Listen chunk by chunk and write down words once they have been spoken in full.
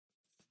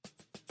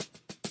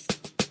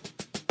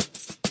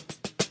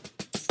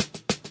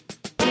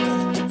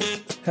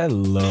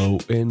Hello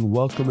and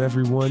welcome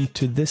everyone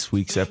to this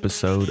week's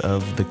episode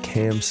of the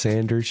Cam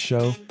Sanders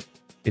Show.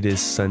 It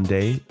is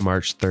Sunday,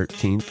 March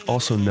 13th,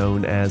 also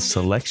known as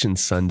Selection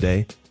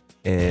Sunday,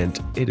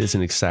 and it is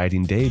an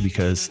exciting day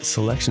because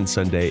Selection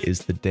Sunday is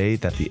the day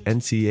that the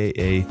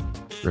NCAA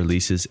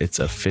releases its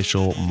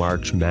official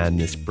March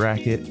Madness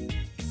bracket.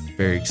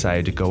 Very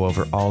excited to go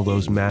over all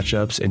those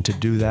matchups, and to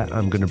do that,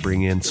 I'm going to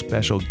bring in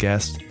special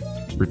guest,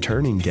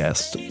 returning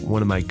guest,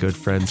 one of my good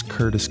friends,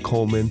 Curtis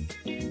Kuhlman.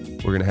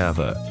 We're going to have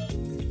a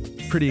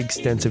pretty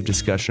extensive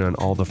discussion on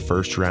all the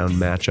first round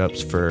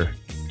matchups for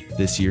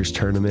this year's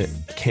tournament.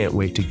 Can't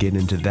wait to get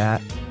into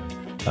that.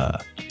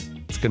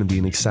 It's going to be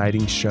an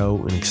exciting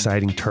show, an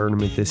exciting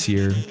tournament this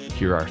year.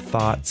 Here are our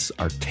thoughts,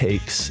 our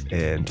takes,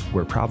 and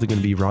we're probably going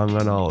to be wrong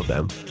on all of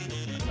them.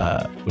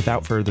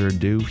 Without further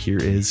ado,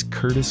 here is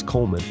Curtis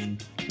Kuhlman.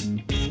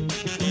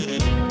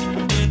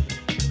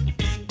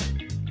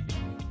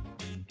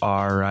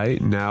 All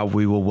right, now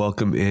we will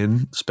welcome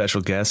in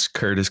special guest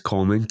Curtis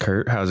Kuhlman.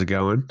 Kurt, how's it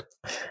going?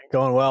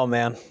 Going well,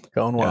 man.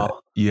 Going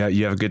well. You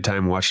have a good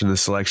time watching the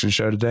selection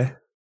show today?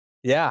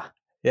 Yeah.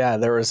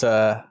 There was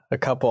a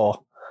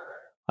couple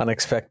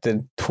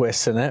unexpected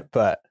twists in it,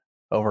 but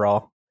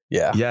overall,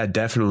 yeah. Yeah,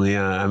 definitely.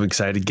 I'm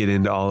excited to get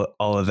into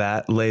all of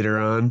that later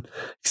on.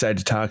 Excited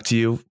to talk to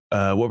you.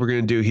 What we're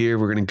going to do here,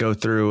 we're going to go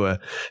through,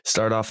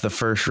 start off the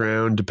first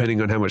round.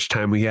 Depending on how much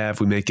time we have,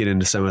 we may get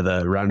into some of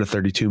the round of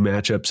 32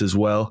 matchups as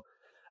well.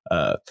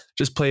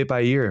 Just play it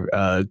by ear.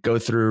 Go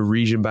through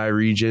region by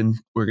region.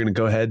 We're going to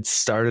go ahead,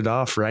 start it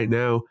off right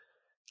now.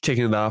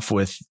 Kicking it off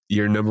with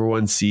your number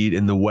one seed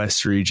in the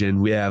West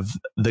region. We have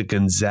the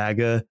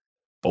Gonzaga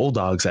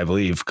Bulldogs, I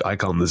believe. I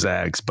call them the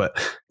Zags, but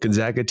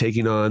Gonzaga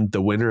taking on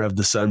the winner of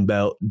the Sun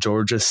Belt,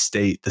 Georgia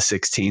State, the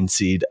 16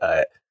 seed.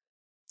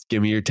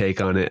 Give me your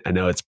take on it. I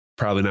know it's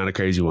probably not a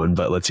crazy one,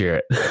 but let's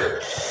hear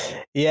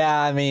it.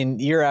 Yeah, I mean,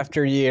 year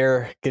after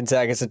year,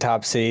 Gonzaga's a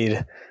top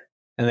seed,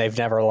 and they've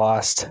never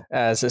lost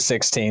as a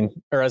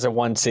 16 or as a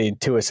 1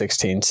 seed to a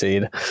 16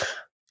 seed.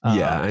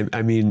 Yeah,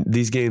 I mean,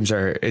 these games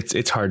are,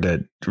 it's hard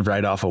to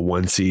write off a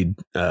 1 seed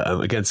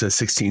against a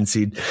 16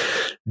 seed.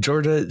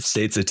 Georgia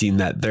State's a team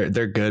that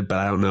they're good, but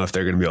I don't know if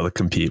they're going to be able to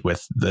compete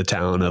with the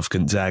talent of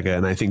Gonzaga.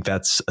 And I think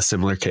that's a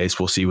similar case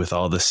we'll see with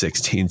all the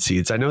 16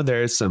 seeds. I know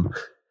there is some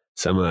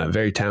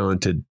very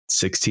talented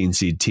 16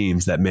 seed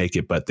teams that make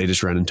it, but they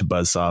just run into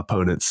buzzsaw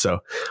opponents. So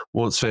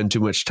won't spend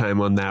too much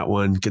time on that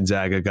one.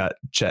 Gonzaga got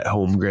Chet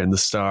Holmgren, the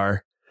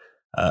star.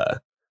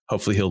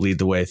 Hopefully he'll lead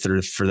the way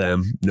through for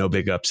them. No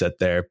big upset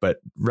there. But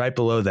right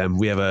below them,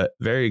 we have a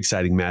very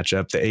exciting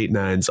matchup. The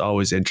 8-9's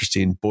always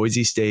interesting.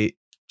 Boise State,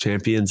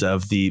 champions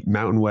of the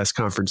Mountain West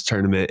Conference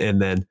tournament,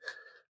 and then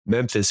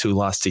Memphis, who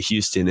lost to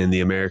Houston in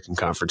the American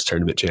Conference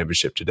tournament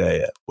championship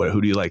today. Who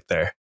do you like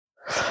there?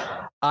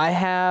 I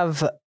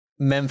have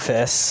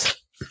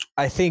Memphis.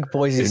 I think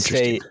Boise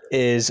State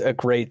is a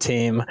great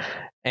team,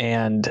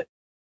 and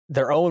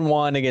they're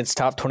 0-1 against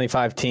top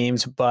 25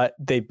 teams, but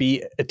they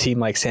beat a team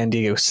like San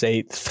Diego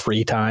State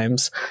 3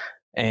 times,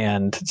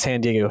 and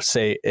San Diego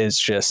State is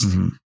just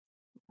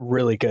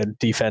really good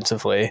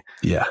defensively.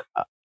 Yeah.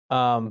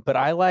 But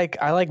I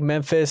like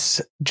Memphis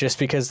just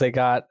because they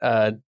got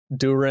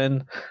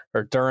Duran,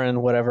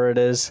 whatever it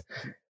is.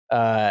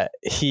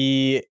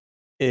 He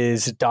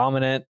is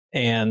dominant,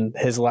 and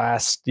his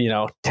last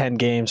 10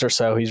 games or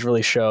so, he's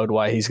really showed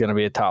why he's going to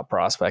be a top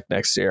prospect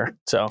next year.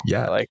 So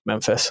yeah, I like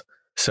Memphis.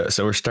 So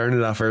we're starting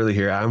it off early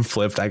here. I'm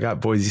flipped. I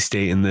got Boise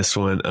State in this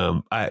one.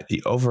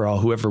 Overall,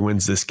 whoever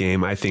wins this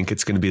game, I think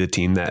it's going to be the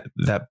team that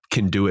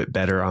can do it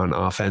better on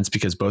offense,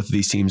 because both of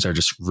these teams are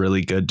just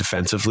really good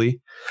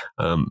defensively.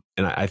 And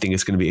I think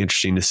it's going to be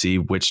interesting to see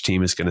which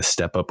team is going to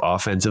step up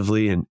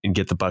offensively and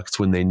get the buckets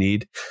when they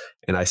need.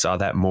 And I saw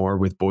that more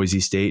with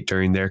Boise State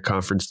during their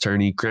conference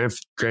tourney.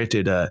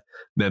 Granted,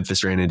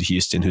 Memphis ran into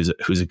Houston,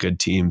 who's a good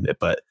team,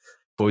 but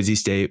Boise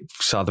State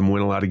saw them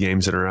win a lot of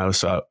games in a row,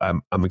 so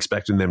I'm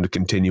expecting them to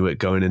continue it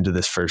going into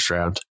this first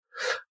round.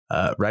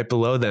 Right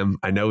below them,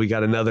 I know we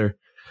got another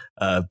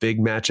big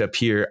matchup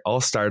here.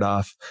 I'll start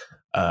off.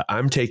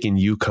 I'm taking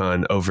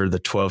UConn over the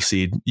 12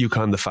 seed,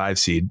 UConn the 5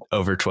 seed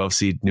over 12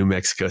 seed New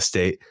Mexico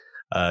State.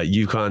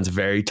 UConn's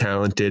very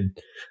talented,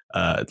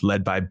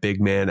 led by big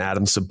man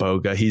Adam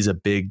Saboga. He's a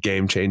big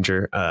game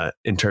changer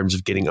in terms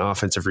of getting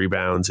offensive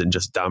rebounds and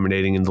just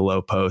dominating in the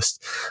low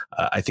post.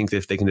 I think that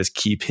if they can just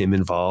keep him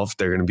involved,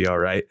 they're going to be all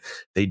right.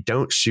 They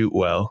don't shoot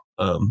well,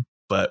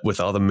 but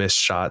with all the missed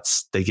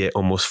shots, they get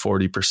almost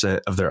 40%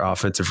 of their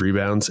offensive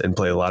rebounds and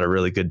play a lot of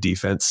really good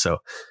defense. So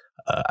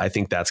I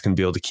think that's going to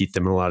be able to keep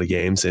them in a lot of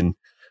games and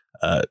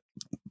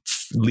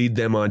lead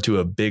them onto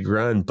a big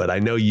run. But I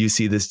know you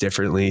see this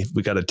differently.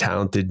 We got a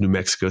talented New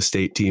Mexico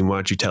State team. Why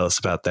don't you tell us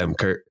about them,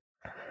 Kurt?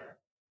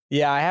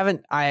 Yeah,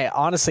 I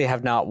honestly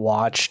have not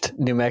watched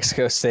New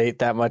Mexico State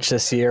that much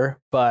this year,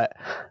 but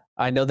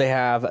I know they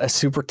have a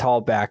super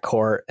tall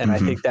backcourt, and I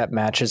think that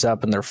matches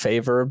up in their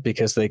favor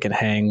because they can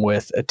hang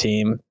with a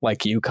team like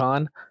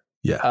UConn.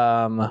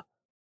 Yeah.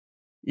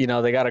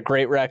 They got a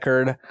great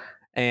record,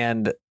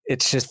 and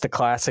it's just the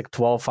classic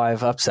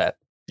 12-5 upset.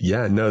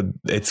 Yeah, no,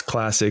 it's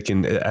classic.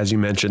 And as you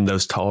mentioned,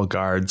 those tall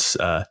guards,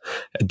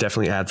 it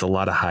definitely adds a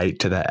lot of height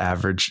to that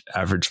average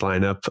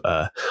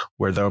lineup,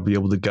 where they'll be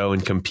able to go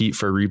and compete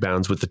for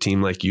rebounds with a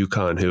team like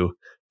UConn, who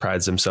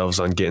prides themselves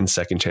on getting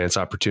second chance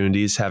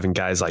opportunities. Having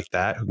guys like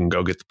that who can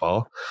go get the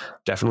ball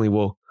definitely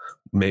will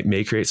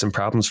may create some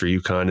problems for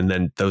UConn. And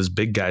then those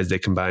big guys they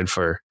combine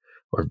for,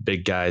 or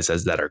big guys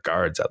as that are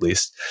guards at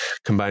least,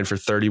 combined for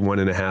 31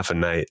 and a half a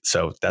night.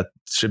 So that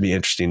should be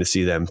interesting to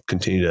see them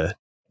continue to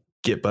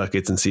get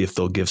buckets and see if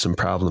they'll give some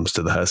problems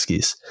to the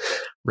Huskies.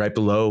 Right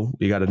below,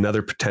 we got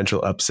another potential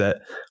upset.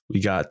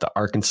 We got the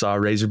Arkansas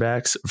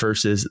Razorbacks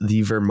versus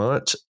the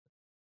Vermont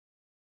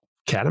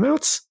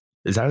Catamounts.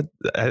 Is that?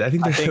 I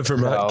think they're the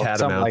Vermont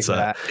Catamounts.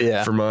 Like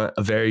yeah. Vermont,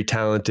 a very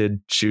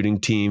talented shooting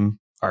team.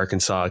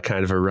 Arkansas,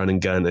 kind of a run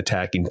and gun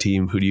attacking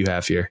team. Who do you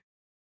have here?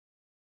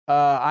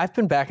 I've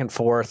been back and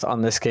forth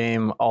on this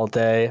game all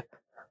day.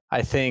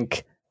 I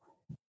think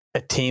a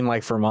team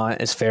like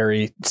Vermont is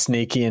very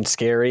sneaky and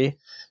scary.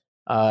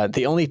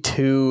 The only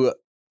two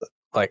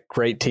like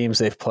great teams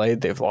they've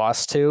played, they've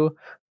lost to,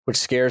 which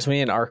scares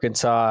me. And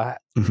Arkansas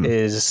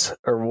is,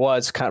 or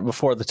was kind of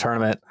before the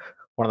tournament,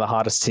 one of the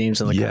hottest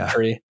teams in the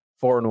country,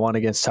 4-1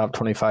 against top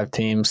 25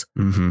 teams.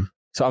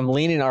 So I'm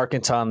leaning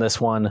Arkansas on this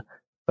one,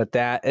 but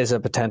that is a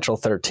potential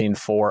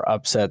 13-4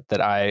 upset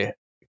that I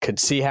could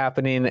see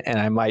happening, and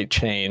I might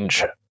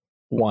change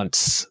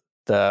once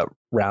the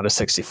round of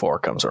 64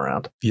 comes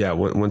around. Yeah,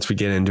 once we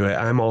get into it,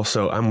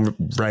 I'm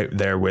right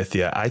there with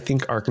you. I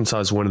think Arkansas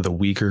is one of the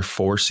weaker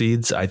 4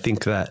 seeds. I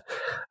think that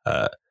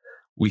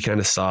we kind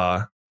of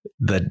saw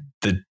the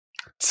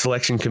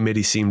selection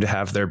committee seem to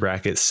have their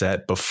bracket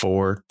set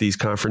before these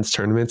conference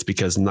tournaments,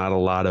 because not a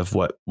lot of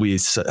what we're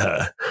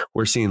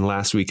seeing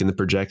last week in the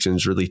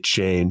projections really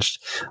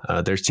changed.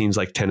 There's teams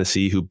like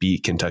Tennessee who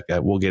beat Kentucky.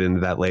 We'll get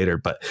into that later,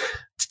 but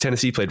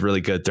Tennessee played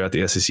really good throughout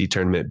the SEC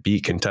tournament,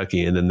 beat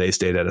Kentucky, and then they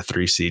stayed at a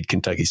 3 seed.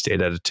 Kentucky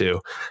stayed at a 2.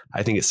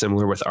 I think it's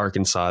similar with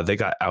Arkansas. They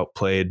got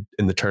outplayed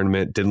in the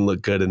tournament, didn't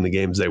look good in the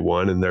games they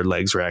won, and their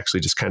legs were actually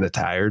just kind of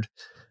tired.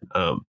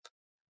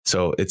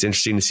 So it's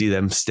interesting to see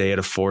them stay at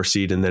a 4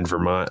 seed, and then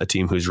Vermont, a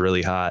team who's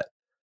really hot,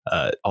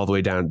 all the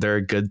way down. They're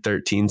a good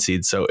 13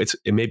 seed. So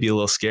it may be a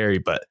little scary,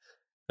 but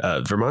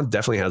Vermont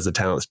definitely has the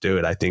talent to do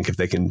it. I think if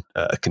they can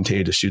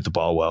continue to shoot the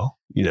ball well,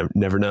 you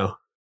never know.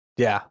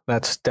 Yeah,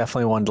 that's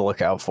definitely one to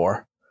look out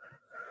for.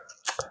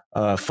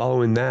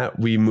 Following that,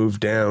 we move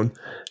down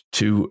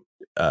to,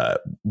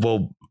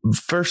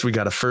 first we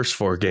got a first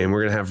 4 game.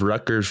 We're going to have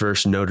Rutgers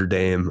versus Notre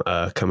Dame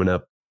coming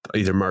up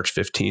either March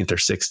 15th or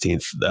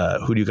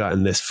 16th. Who do you got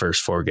in this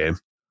first 4 game?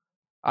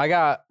 I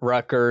got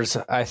Rutgers.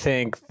 I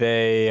think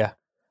they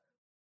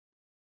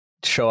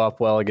show up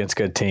well against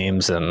good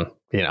teams, and,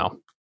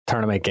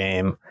 tournament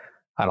game.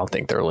 I don't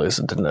think they're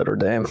losing to Notre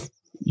Dame.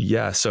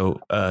 Yeah, so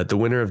the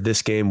winner of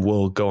this game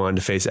will go on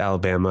to face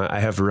Alabama.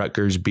 I have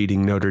Rutgers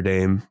beating Notre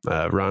Dame,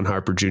 Ron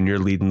Harper Jr.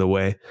 leading the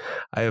way.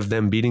 I have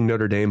them beating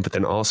Notre Dame, but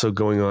then also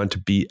going on to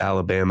beat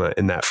Alabama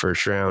in that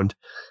first round.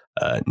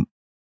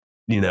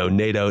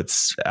 Nate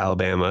Oates,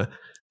 Alabama,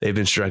 they've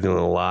been struggling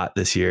a lot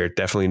this year.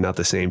 Definitely not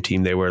the same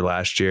team they were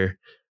last year.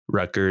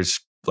 Rutgers,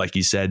 like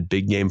you said,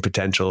 big game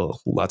potential.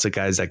 Lots of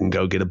guys that can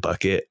go get a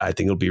bucket. I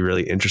think it'll be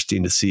really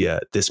interesting to see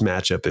this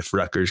matchup if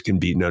Rutgers can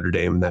beat Notre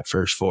Dame in that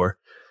first 4.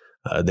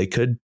 They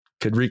could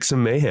wreak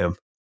some mayhem.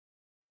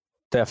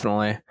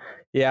 Definitely.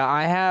 Yeah,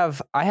 I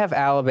have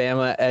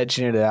Alabama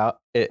edging it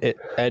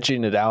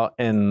out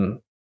in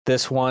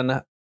this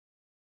one.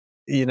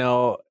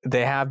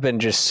 They have been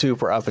just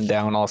super up and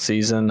down all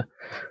season,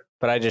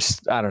 but I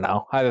don't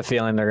know. I have a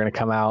feeling they're going to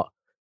come out,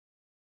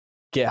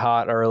 get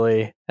hot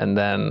early, and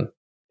then,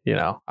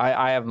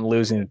 I have them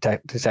losing to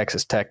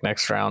Texas Tech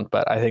next round,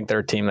 but I think they're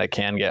a team that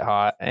can get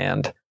hot,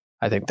 and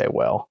I think they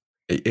will.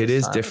 It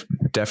is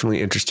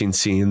definitely interesting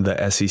seeing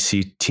the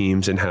SEC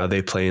teams and how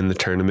they play in the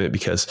tournament,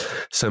 because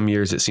some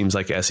years it seems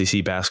like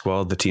SEC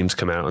basketball, the teams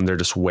come out and they're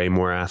just way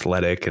more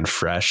athletic and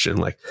fresh, and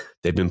like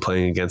they've been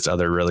playing against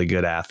other really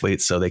good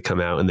athletes. So they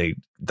come out and they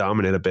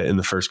dominate a bit in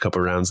the first couple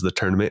of rounds of the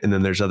tournament. And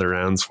then there's other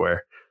rounds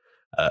where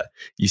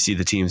you see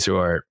the teams who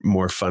are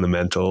more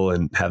fundamental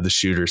and have the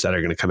shooters that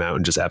are going to come out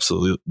and just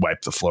absolutely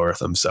wipe the floor with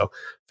them. So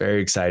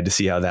very excited to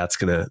see how that's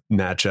going to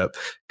match up.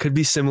 Could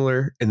be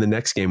similar in the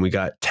next game. We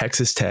got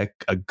Texas Tech,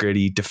 a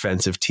gritty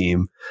defensive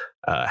team,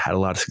 had a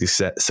lot of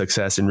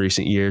success in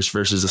recent years,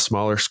 versus a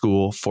smaller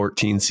school,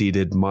 14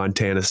 seeded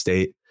Montana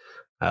State.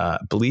 I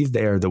believe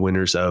they are the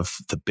winners of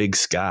the Big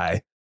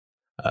Sky.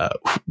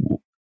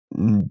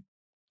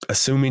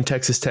 Assuming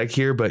Texas Tech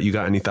here, but you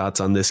got any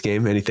thoughts on this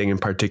game? Anything in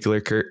particular,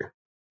 Kurt?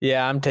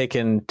 Yeah, I'm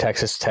taking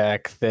Texas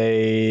Tech.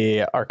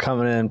 They are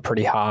coming in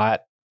pretty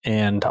hot,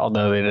 and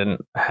although they didn't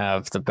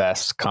have the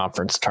best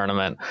conference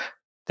tournament,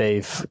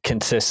 they've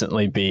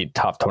consistently beat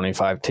top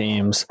 25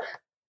 teams.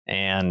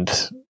 And,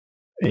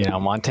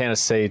 Montana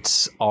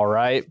State's all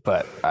right,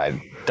 but I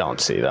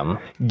don't see them.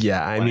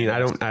 Yeah, I mean, I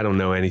don't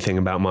know anything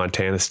about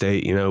Montana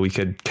State. We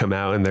could come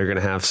out and they're going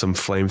to have some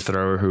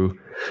flamethrower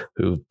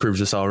who proves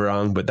us all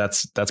wrong, but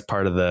that's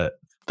part of the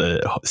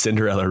the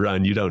Cinderella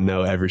run. You don't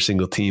know every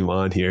single team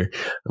on here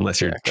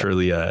unless you're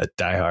truly a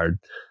diehard.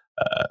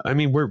 I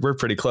mean, we're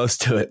pretty close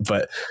to it,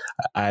 but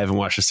I haven't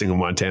watched a single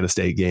Montana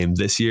State game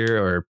this year,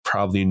 or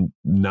probably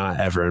not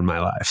ever in my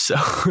life. So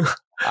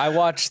I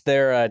watched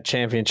their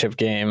championship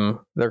game,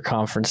 their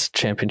conference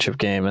championship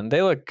game, and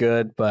they look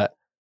good, but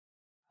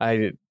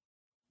I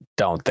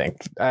don't think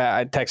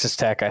Texas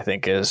Tech, I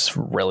think, is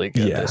really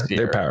good this year.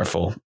 They're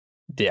powerful.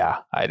 Yeah,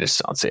 I just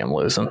don't see them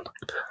losing.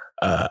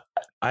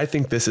 I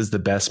think this is the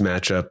best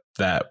matchup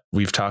that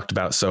we've talked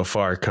about so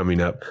far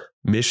coming up.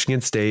 Michigan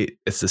State,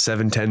 it's the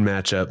 7-10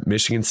 matchup,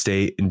 Michigan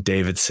State and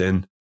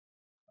Davidson.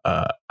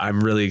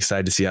 I'm really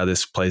excited to see how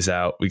this plays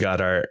out. We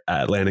got our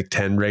Atlantic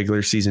 10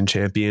 regular season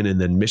champion,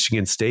 and then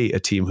Michigan State, a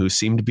team who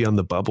seemed to be on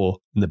the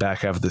bubble in the back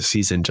half of the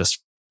season,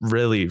 just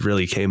really,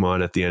 really came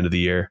on at the end of the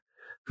year.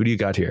 Who do you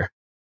got here?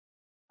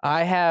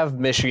 I have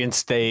Michigan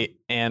State,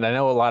 and I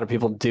know a lot of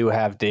people do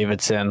have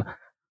Davidson,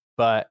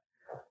 but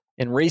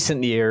in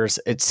recent years,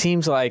 it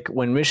seems like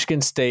when Michigan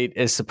State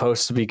is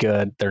supposed to be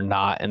good, they're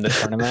not in the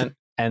tournament.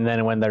 And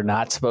then when they're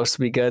not supposed to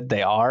be good,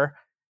 they are.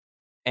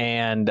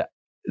 And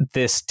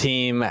this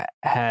team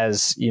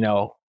has,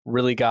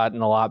 really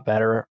gotten a lot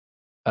better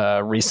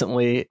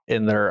recently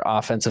in their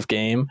offensive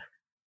game.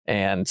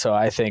 And so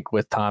I think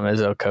with Tom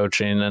Izzo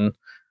coaching and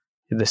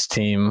this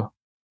team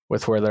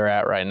with where they're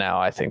at right now,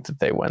 I think that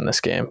they win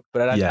this game.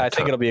 But I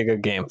think it'll be a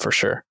good game for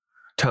sure.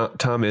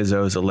 Tom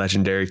Izzo is a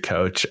legendary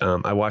coach.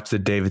 I watched the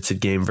Davidson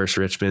game versus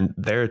Richmond.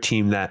 They're a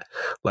team that,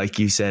 like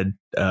you said,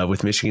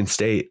 with Michigan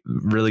State,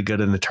 really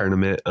good in the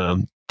tournament.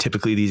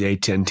 Typically, these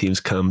A-10 teams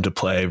come to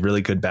play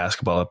really good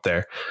basketball up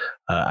there.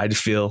 I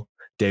just feel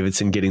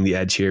Davidson getting the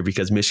edge here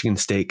because Michigan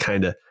State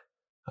kind of,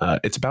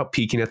 it's about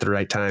peaking at the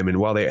right time. And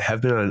while they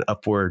have been on an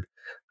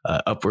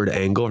upward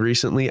angle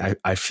recently,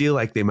 I feel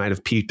like they might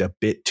have peaked a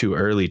bit too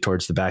early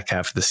towards the back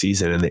half of the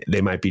season, and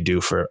they might be due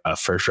for a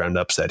first round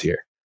upset here.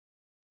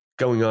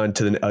 Going on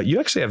to the, you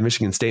actually have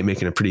Michigan State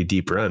making a pretty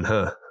deep run,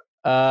 huh?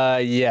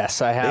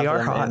 Yes, I have. They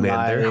are hot,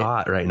 man. They're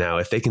hot right now.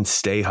 If they can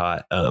stay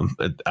hot,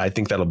 I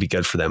think that'll be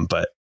good for them.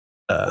 But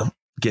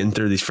getting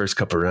through these first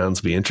couple of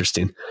rounds will be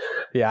interesting.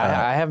 Yeah,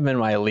 I have them in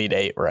my Elite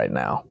 8 right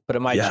now, but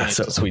it might change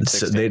to Sweet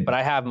 16. But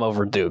I have them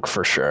over Duke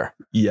for sure.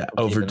 Yeah,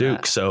 over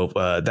Duke. So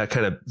that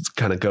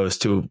kind of goes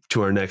to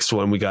our next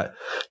one. We got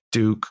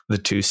Duke, the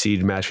 2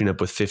 seed, matching up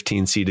with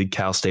 15 seeded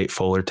Cal State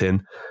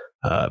Fullerton.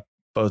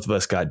 Both of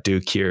us got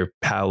Duke here.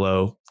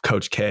 Paolo,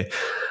 Coach K.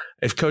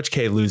 If Coach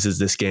K loses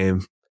this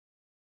game,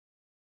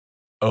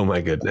 oh my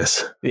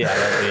goodness. Yeah,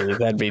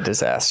 that'd be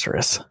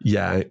disastrous.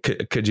 Yeah.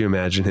 Could you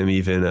imagine him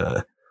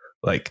even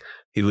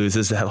he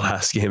loses that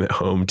last game at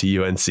home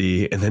to UNC,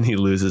 and then he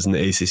loses in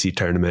the ACC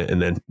tournament, and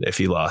then if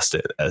he lost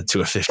it to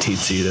a 15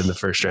 seed in the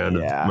first round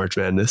of March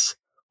Madness.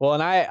 Well,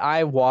 and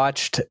I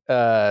watched,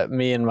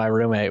 me and my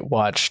roommate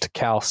watched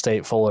Cal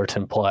State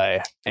Fullerton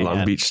play.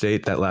 Long Beach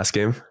State, that last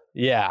game?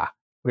 Yeah.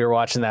 We were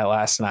watching that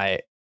last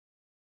night.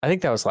 I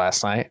think that was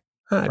last night,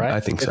 right? I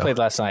think so. They played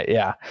last night,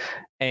 yeah.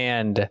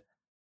 And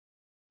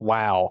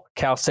wow,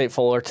 Cal State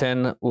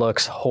Fullerton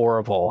looks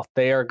horrible.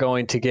 They are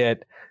going to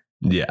get,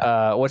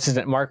 what's his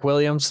name? Mark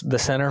Williams, the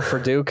center for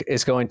Duke,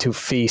 is going to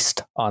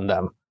feast on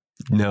them.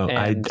 No,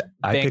 and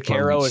I Dan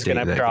Caro is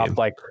going to drop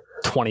like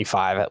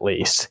 25 at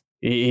least.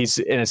 And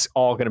it's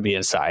all going to be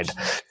inside.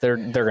 They're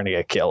going to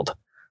get killed.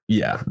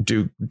 Yeah,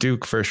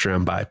 Duke first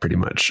round bye pretty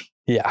much.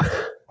 Yeah.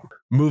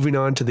 Moving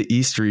on to the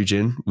East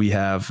region, we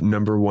have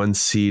number 1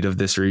 seed of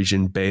this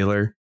region,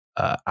 Baylor.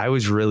 I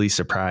was really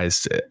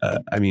surprised.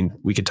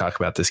 We could talk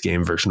about this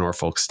game versus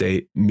Norfolk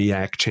State,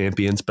 MEAC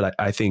champions, but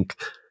I think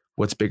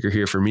what's bigger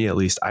here for me, at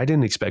least, I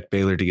didn't expect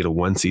Baylor to get a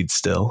 1 seed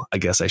still. I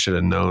guess I should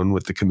have known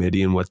with the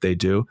committee and what they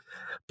do,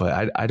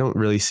 but I don't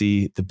really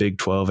see the Big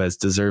 12 as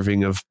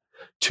deserving of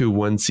 2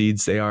 1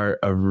 seeds. They are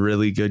a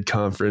really good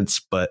conference,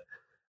 but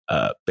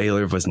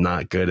Baylor was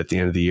not good at the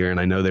end of the year, and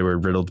I know they were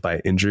riddled by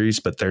injuries,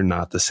 but they're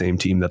not the same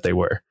team that they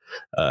were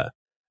at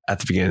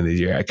the beginning of the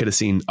year. I could have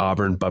seen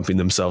Auburn bumping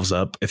themselves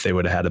up if they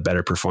would have had a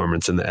better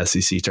performance in the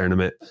SEC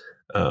tournament,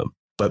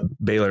 but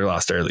Baylor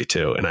lost early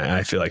too, and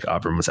I feel like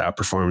Auburn was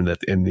outperforming at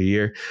the end of the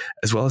year,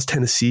 as well as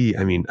Tennessee.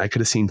 I mean, I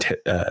could have seen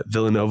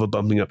Villanova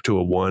bumping up to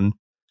a 1,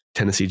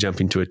 Tennessee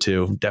jumping to a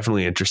 2.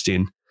 Definitely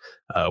interesting.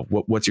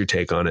 What's your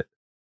take on it?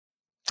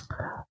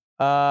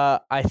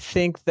 I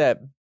think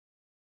that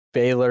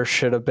Baylor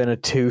should have been a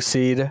 2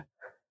 seed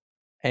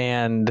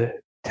and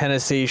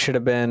Tennessee should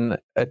have been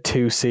a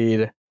 2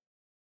 seed.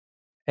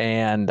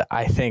 And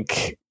I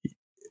think,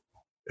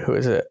 who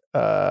is it?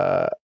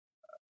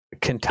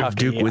 Kentucky. If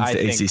Duke wins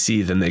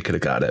the ACC, then they could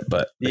have got it.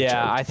 But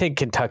I think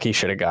Kentucky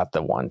should have got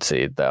the 1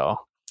 seed though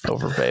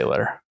over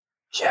Baylor.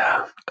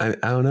 Yeah, I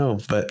don't know,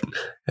 but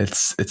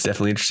it's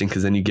definitely interesting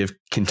because then you give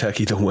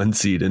Kentucky the 1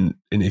 seed, and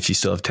if you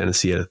still have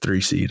Tennessee at a 3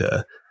 seed,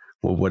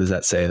 well, what does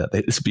that say? That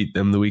they just beat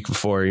them the week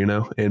before,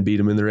 and beat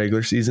them in the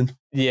regular season?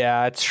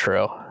 Yeah, it's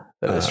true.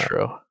 That is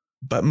true.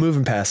 But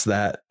moving past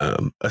that,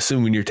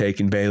 assuming you're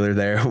taking Baylor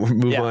there, we'll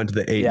move on to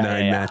the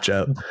 8-9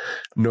 matchup.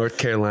 North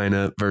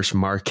Carolina versus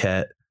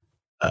Marquette,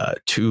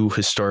 2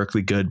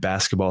 historically good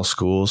basketball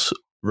schools.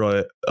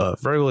 Roy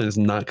Williams is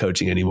not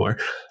coaching anymore,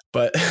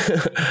 but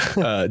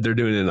they're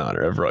doing it in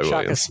honor of Roy Shaka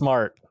Williams.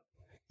 Smart.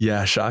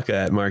 Yeah, Shaka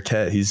at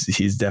Marquette.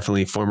 He's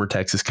definitely former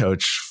Texas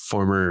coach,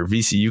 former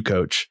VCU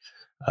coach.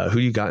 Who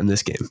you got in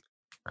this game?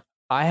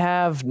 I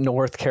have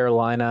North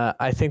Carolina.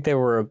 I think they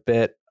were a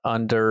bit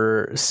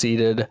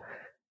underseeded,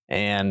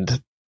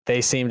 and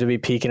they seem to be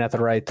peaking at the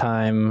right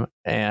time.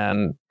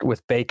 And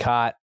with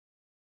Baycott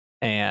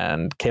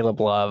and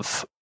Caleb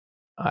Love,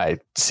 I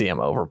see him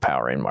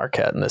overpowering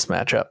Marquette in this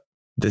matchup.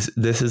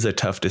 This is a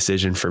tough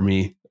decision for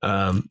me.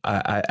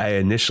 I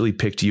initially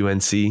picked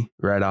UNC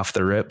right off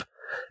the rip,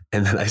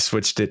 and then I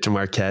switched it to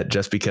Marquette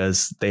just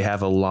because they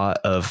have a lot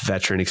of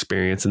veteran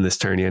experience in this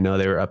tourney. I know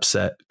they were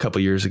upset a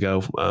couple years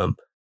ago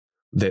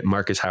that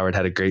Marcus Howard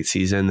had a great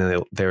season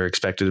and they were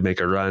expected to make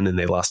a run, and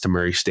they lost to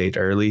Murray State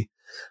early.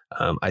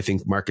 I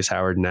think Marcus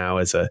Howard now,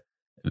 as a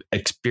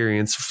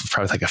experience,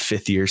 probably like a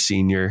fifth-year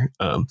senior,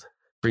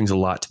 brings a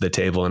lot to the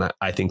table, and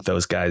I think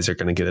those guys are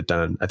going to get it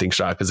done. I think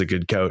Shaka's a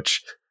good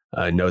coach,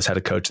 knows how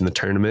to coach in the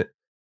tournament,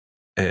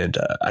 and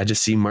I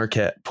just see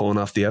Marquette pulling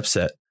off the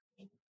upset.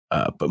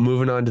 But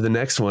moving on to the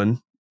next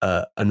one,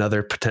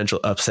 another potential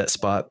upset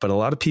spot, but a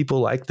lot of people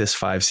like this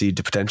 5 seed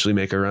to potentially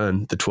make a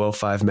run. The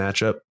 12-5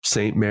 matchup,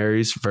 St.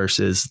 Mary's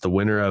versus the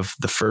winner of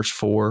the first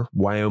 4,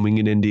 Wyoming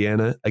and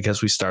Indiana. I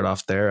guess we start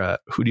off there.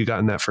 Who do you got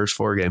in that first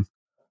 4 game?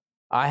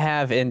 I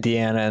have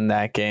Indiana in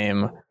that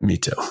game. Me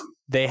too.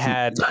 They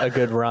had a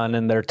good run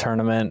in their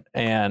tournament,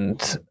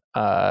 and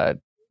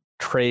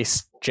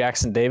Trace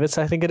Jackson Davis,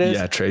 I think it is.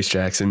 Yeah, Trace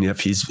Jackson. Yep,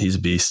 he's a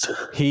beast.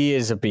 He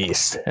is a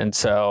beast, and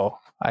so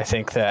I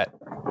think that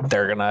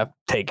they're going to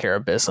take care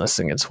of business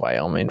against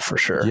Wyoming for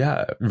sure.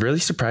 Yeah, really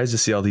surprised to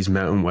see all these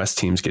Mountain West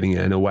teams getting in.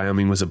 I know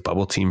Wyoming was a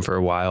bubble team for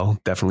a while.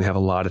 Definitely have a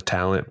lot of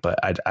talent, but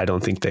I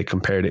don't think they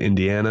compare to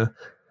Indiana.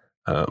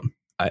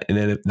 And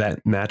then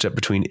that matchup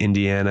between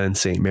Indiana and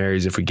St.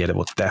 Mary's, if we get it,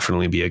 will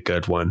definitely be a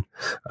good one.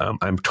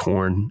 I'm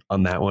torn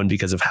on that one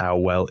because of how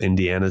well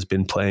Indiana's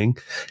been playing.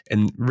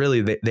 And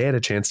really, they had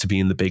a chance to be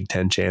in the Big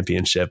Ten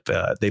championship.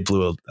 They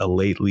blew a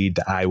late lead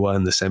to Iowa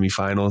in the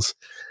semifinals.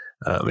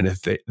 And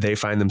if they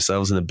find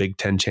themselves in the Big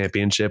Ten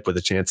championship with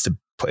a chance to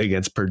play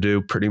against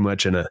Purdue pretty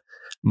much in a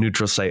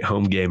neutral site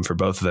home game for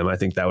both of them, I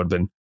think that would have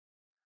been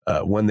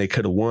one they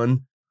could have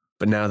won.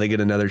 But now they get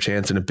another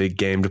chance in a big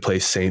game to play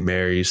St.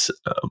 Mary's.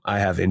 I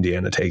have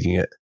Indiana taking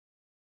it.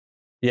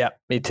 Yeah,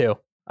 me too.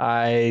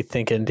 I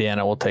think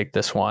Indiana will take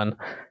this one.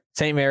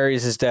 St.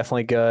 Mary's is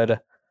definitely good,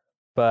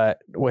 but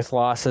with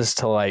losses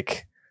to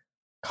like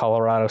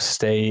Colorado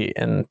State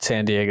and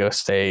San Diego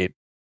State,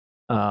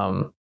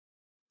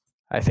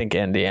 I think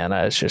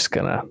Indiana is just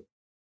gonna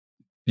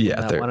win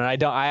that one.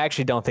 And I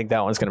actually don't think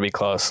that one's gonna be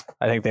close.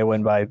 I think they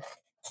win by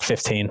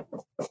 15.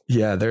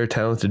 Yeah, they're a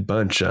talented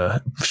bunch.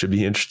 Should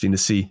be interesting to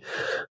see.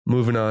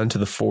 Moving on to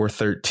the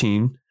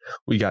 4-13,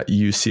 we got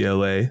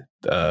UCLA,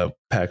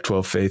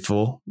 Pac-12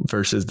 faithful,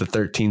 versus the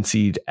 13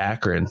 seed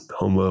Akron,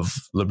 home of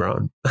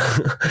LeBron.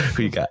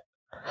 Who you got?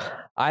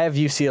 I have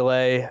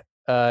UCLA.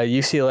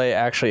 UCLA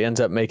actually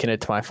ends up making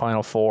it to my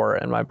Final Four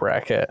in my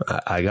bracket.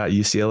 I got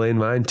UCLA in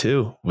mine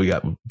too. We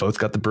both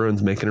got the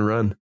Bruins making a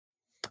run.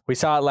 We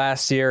saw it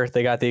last year.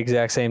 They got the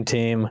exact same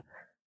team.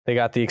 They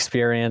got the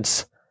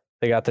experience.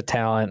 They got the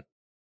talent.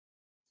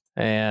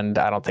 And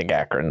I don't think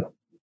Akron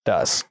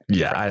does.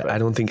 Yeah, I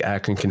don't think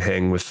Akron can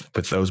hang with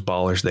those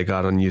ballers they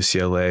got on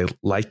UCLA.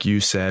 Like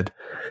you said,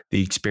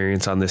 the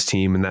experience on this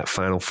team in that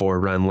Final Four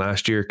run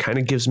last year kind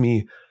of gives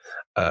me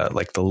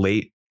like the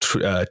late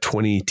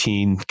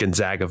 20-teen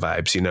Gonzaga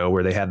vibes,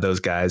 where they had those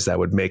guys that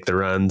would make the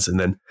runs and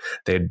then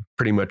they'd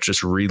pretty much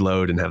just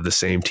reload and have the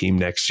same team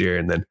next year.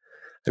 And then,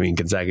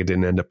 Gonzaga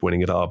didn't end up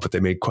winning it all, but they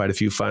made quite a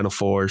few Final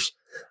Fours.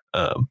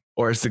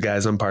 Or as the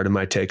guys on part of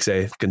my take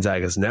say,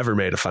 Gonzaga's never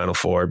made a Final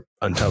Four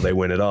until they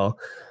win it all.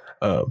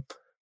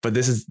 But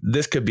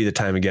this could be the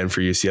time again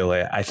for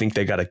UCLA. I think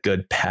they got a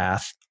good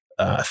path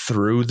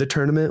through the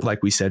tournament.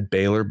 Like we said,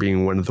 Baylor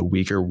being one of the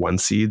weaker 1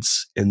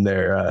 seeds in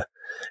their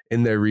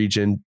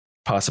region,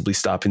 possibly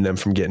stopping them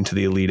from getting to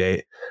the Elite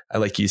Eight. I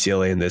like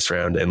UCLA in this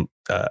round and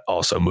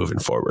also moving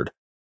forward.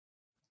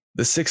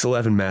 The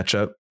 6-11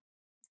 matchup,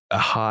 a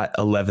hot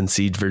 11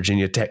 seed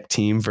Virginia Tech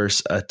team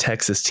versus a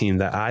Texas team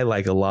that I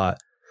like a lot,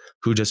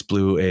 who just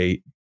blew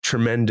a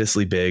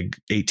tremendously big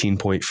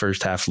 18-point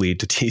first half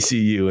lead to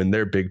TCU in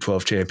their Big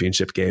 12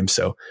 championship game.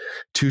 So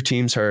 2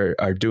 teams are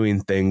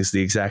doing things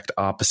the exact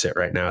opposite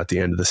right now at the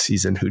end of the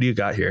season. Who do you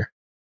got here?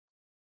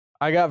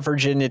 I got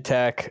Virginia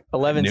Tech,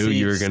 11 seeds. I knew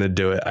you were going to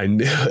do it. I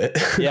knew it.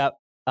 Yep,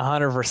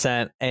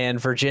 100%.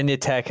 And Virginia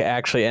Tech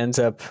actually ends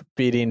up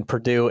beating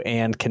Purdue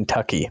and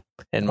Kentucky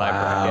in my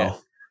bracket.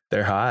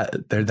 They're hot.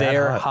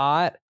 They're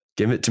hot.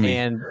 Give it to me.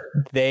 And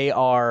they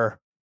are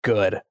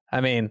good.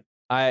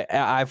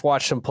 I've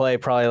watched them play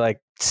probably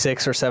like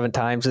 6 or 7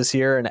 times this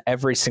year, and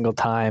every single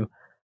time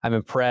I'm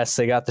impressed.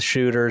 They got the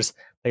shooters,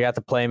 they got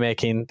the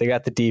playmaking, they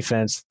got the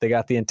defense, they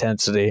got the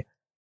intensity.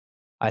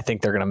 I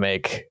think they're going to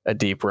make a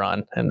deep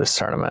run in this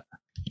tournament.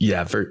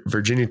 Yeah,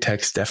 Virginia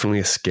Tech's definitely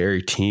a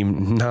scary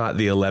team, not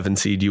the 11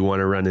 seed you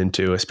want to run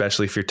into,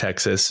 especially if you're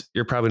Texas.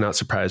 You're probably not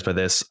surprised by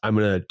this. I'm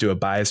going to do a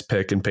biased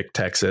pick and pick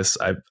Texas.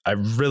 I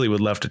really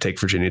would love to take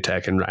Virginia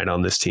Tech and ride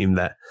on this team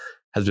that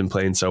has been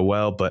playing so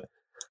well, but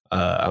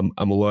I'm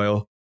a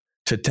loyal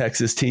to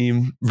Texas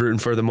team, rooting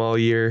for them all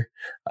year.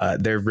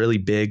 They're really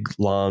big,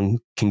 long,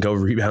 can go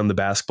rebound the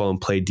basketball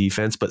and play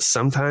defense, but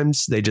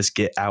sometimes they just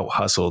get out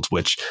hustled,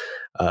 which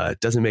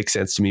doesn't make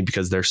sense to me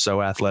because they're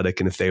so athletic.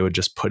 And if they would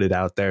just put it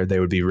out there, they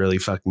would be really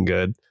fucking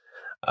good.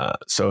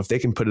 So if they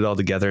can put it all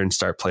together and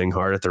start playing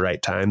hard at the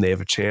right time, they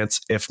have a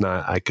chance. If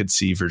not, I could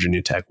see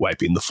Virginia Tech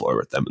wiping the floor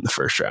with them in the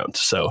first round.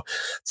 So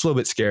it's a little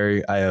bit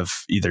scary. I have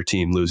either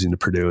team losing to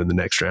Purdue in the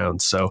next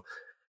round. So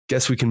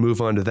guess we can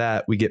move on to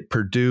that. We get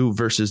Purdue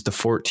versus the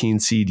 14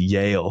 seed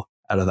Yale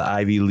out of the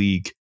Ivy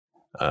League.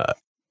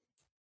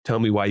 Tell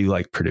me why you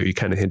like Purdue. You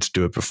kind of hinted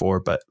to it before,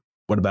 but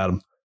what about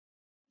them?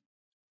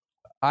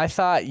 I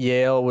thought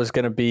Yale was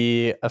going to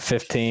be a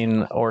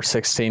 15 or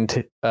 16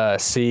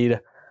 seed.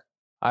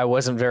 I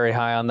wasn't very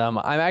high on them.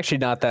 I'm actually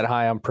not that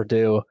high on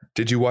Purdue.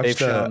 Did you watch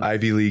the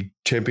Ivy League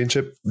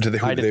championship?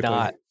 I did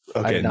not.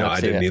 Okay, no,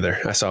 I didn't either.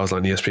 I saw it was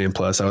on ESPN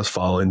Plus. I was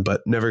following,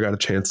 but never got a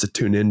chance to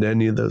tune into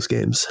any of those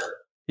games.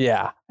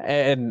 Yeah,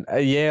 and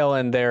Yale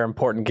in their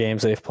important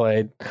games they've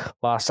played,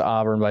 lost to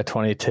Auburn by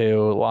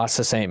 22, lost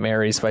to St.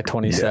 Mary's by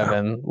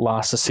 27,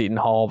 lost to Seton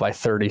Hall by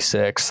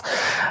 36.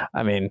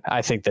 I mean,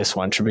 I think this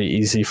one should be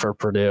easy for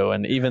Purdue.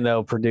 And even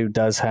though Purdue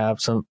does have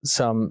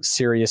some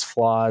serious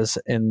flaws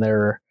in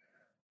their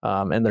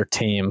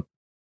team,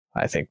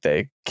 I think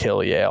they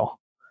kill Yale.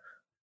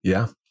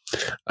 Yeah,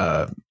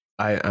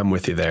 I'm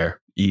with you there.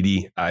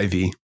 Edie,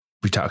 Ivy.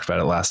 We talked about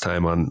it last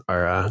time on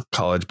our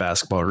college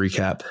basketball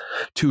recap.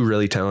 Two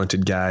really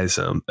talented guys,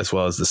 as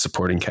well as the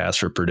supporting cast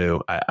for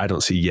Purdue. I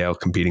don't see Yale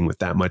competing with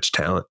that much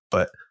talent,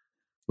 but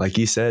like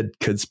you said,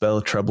 could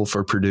spell trouble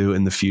for Purdue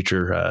in the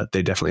future.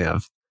 They definitely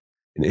have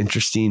an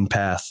interesting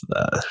path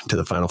to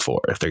the Final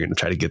Four if they're going to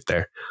try to get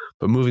there.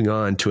 But moving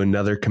on to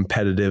another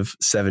competitive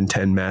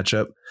 7-10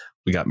 matchup,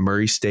 we got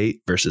Murray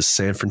State versus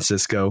San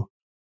Francisco.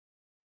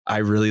 I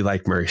really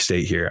like Murray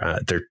State here.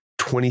 They're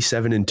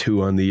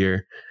 27-2 on the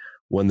year.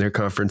 Won their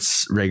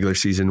conference regular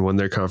season, won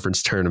their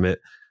conference tournament.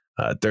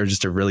 They're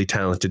just a really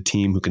talented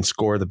team who can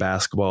score the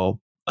basketball,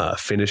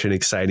 finish in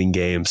exciting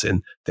games,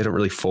 and they don't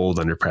really fold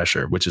under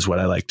pressure, which is what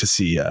I like to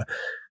see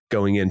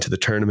going into the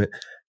tournament.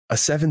 A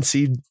 7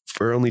 seed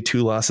for only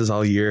 2 losses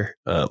all year.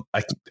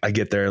 I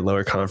get there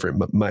lower conference,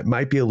 but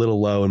might be a little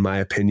low in my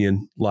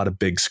opinion. A lot of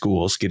big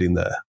schools getting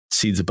the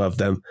seeds above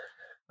them.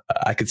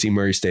 I could see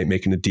Murray State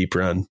making a deep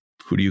run.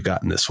 Who do you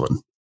got in this one?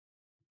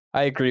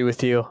 I agree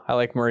with you. I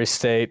like Murray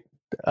State.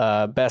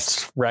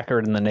 Best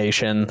record in the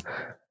nation.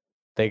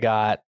 They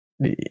got,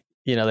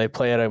 they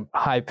play at a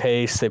high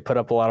pace. They put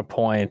up a lot of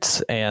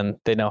points and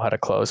they know how to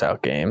close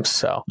out games.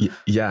 So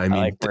yeah, I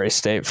like Murray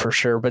State for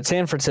sure, but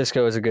San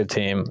Francisco is a good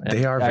team.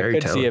 They are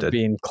very talented. I could see it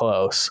being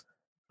close,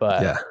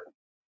 but yeah,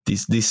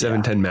 these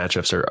 7-10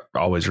 matchups are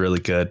always really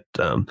good.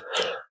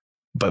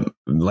 But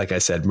like I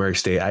said, Murray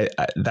State,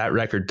 that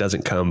record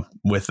doesn't come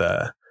with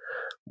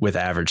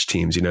average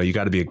teams. You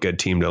got to be a good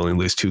team to only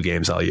lose 2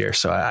 games all year.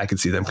 So I could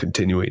see them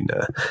continuing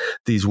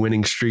these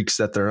winning streaks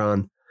that they're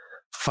on.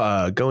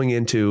 Going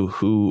into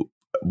who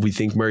we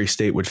think Murray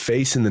State would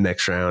face in the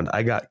next round,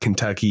 I got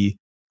Kentucky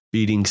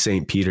beating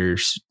St.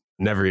 Peter's.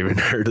 Never even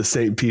heard of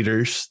St.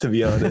 Peter's, to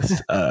be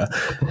honest.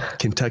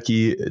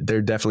 Kentucky,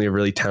 they're definitely a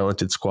really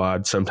talented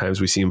squad. Sometimes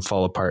we see them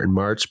fall apart in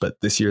March,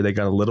 but this year they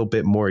got a little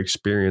bit more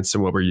experience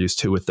than what we're used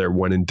to with their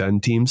one and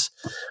done teams.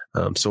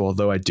 So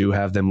although I do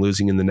have them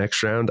losing in the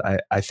next round,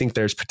 I think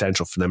there's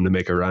potential for them to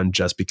make a run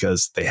just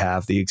because they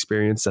have the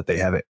experience that they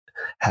haven't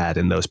had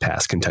in those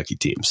past Kentucky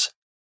teams.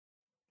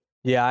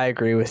 Yeah, I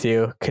agree with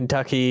you.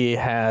 Kentucky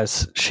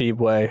has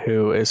Shibwe,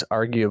 who is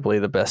arguably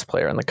the best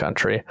player in the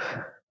country.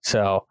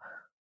 So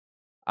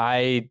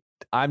I'm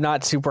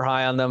not super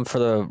high on them for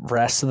the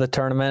rest of the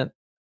tournament,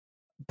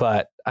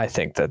 but I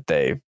think that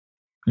they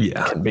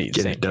can beat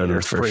get it done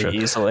with pretty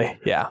easily.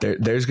 Yeah.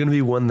 There's going to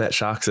be one that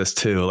shocks us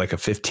too, like a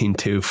 15-2,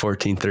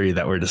 14-3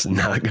 that we're just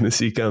not going to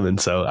see coming.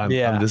 So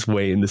I'm just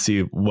waiting to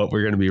see what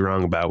we're going to be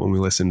wrong about when we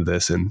listen to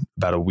this in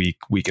about a week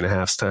and a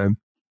half's time.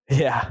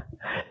 Yeah.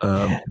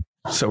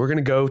 So we're going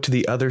to go to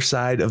the other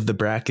side of the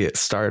bracket,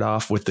 start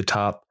off with the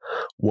top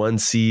 1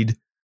 seed,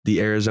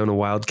 the Arizona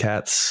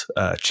Wildcats,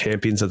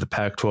 champions of the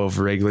Pac-12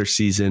 regular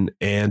season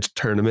and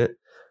tournament.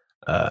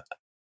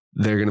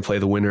 They're going to play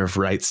the winner of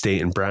Wright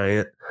State and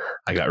Bryant.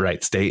 I got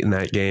Wright State in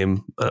that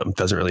game.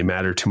 Doesn't really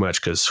matter too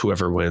much because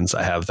whoever wins,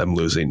 I have them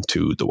losing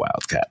to the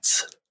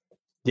Wildcats.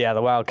 Yeah,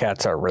 the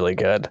Wildcats are really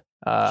good.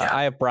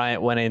 I have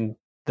Bryant winning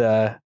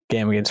the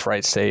game against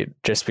Wright State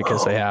just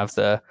because they have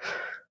the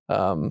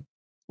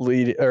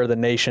lead or the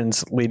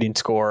nation's leading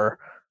scorer.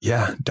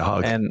 Yeah,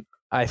 dog. And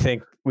I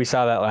think we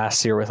saw that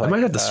last year with I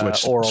might have to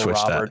switch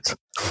Roberts.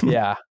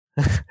 Yeah.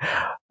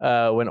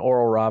 When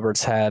Oral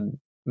Roberts had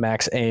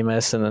Max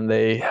Amos, and then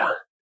they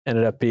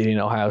ended up beating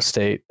Ohio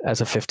State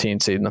as a 15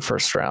 seed in the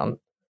first round,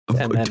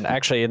 and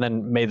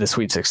then made the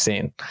Sweet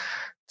 16.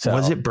 So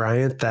was it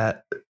Bryant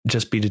that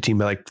just beat a team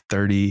by like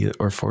 30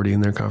 or 40 in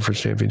their conference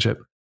championship?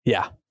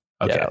 Yeah.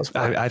 Okay.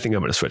 Yeah, I think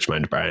I'm going to switch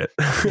mine to Bryant.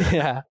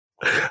 Yeah.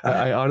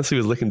 I honestly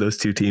was looking at those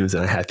two teams,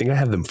 and I think I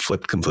have them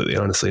flipped completely,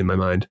 honestly, in my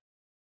mind.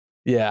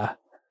 Yeah.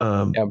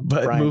 But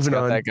Bryant's moving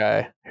got on, that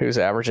guy who's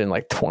averaging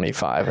like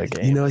 25 a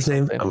game. You know his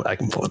name? I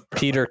can pull it.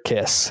 Peter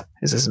Kiss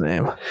is his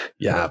name.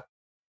 Yeah.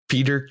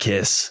 Peter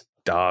Kiss.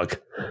 Dog.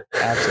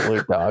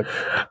 Absolute dog.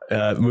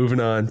 Moving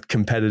on,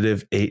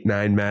 competitive 8-9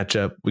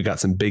 matchup. We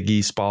got some Big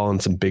East ball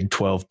and some Big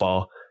 12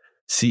 ball.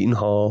 Seton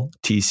Hall,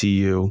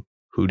 TCU.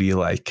 Who do you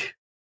like?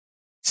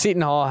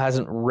 Seton Hall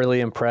hasn't really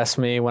impressed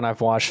me when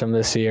I've watched them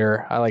this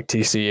year. I like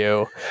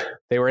TCU.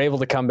 They were able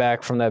to come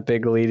back from that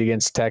big lead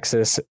against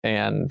Texas,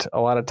 and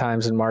a lot of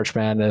times in March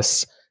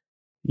Madness,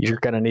 you're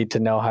going to need to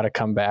know how to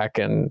come back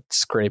and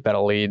scrape at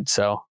a lead.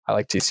 So I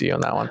like TCU on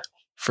that one.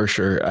 For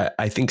sure.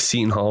 I think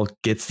Seton Hall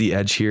gets the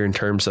edge here in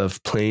terms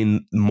of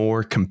playing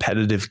more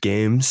competitive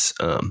games.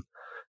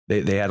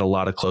 They had a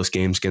lot of close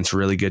games against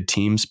really good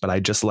teams, but I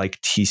just like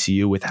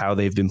TCU with how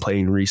they've been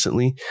playing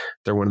recently.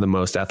 They're one of the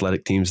most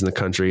athletic teams in the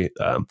country.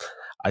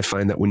 I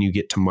find that when you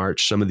get to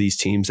March, some of these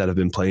teams that have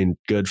been playing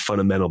good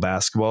fundamental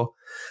basketball,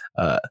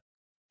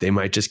 they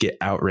might just get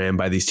outran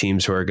by these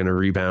teams who are going to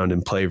rebound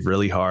and play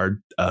really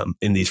hard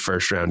in these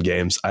first round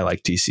games. I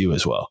like TCU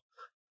as well.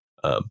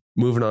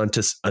 Moving on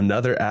to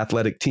another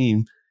athletic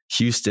team,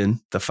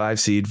 Houston, the 5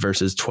 seed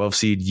versus 12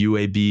 seed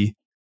UAB.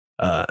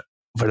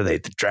 What are they?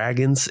 The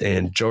Dragons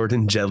and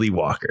Jordan Jelly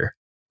Walker.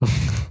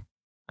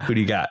 Who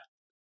do you got?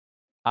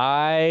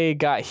 I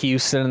got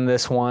Houston in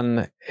this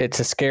one.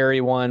 It's a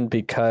scary one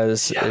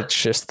because it's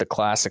just the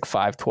classic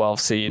 5-12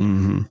 seed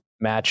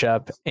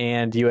matchup,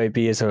 and UAB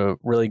is a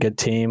really good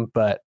team,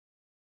 but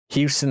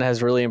Houston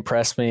has really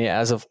impressed me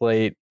as of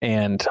late,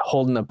 and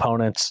holding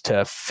opponents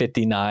to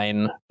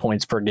 59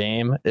 points per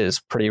game is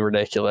pretty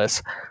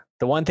ridiculous.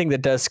 The one thing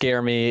that does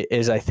scare me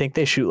is I think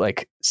they shoot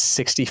like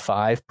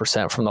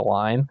 65% from the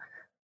line,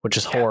 which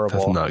is horrible.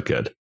 That's not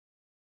good.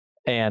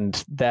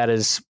 And that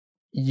is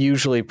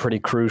usually pretty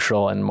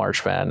crucial in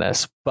March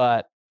Madness,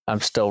 but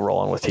I'm still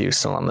rolling with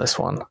Houston on this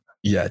one.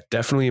 Yeah,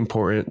 definitely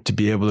important to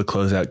be able to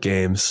close out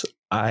games.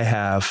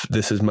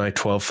 This is my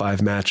 12-5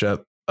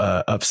 matchup.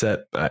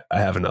 Upset. I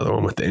have another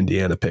one with the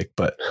Indiana pick,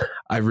 but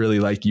I really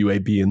like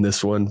UAB in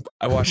this one.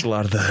 I watched a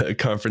lot of the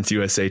Conference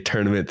USA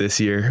tournament this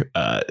year.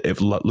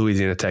 If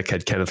Louisiana Tech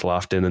had Kenneth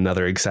Lofton,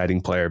 another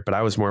exciting player, but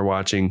I was more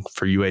watching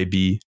for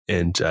UAB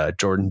and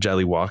Jordan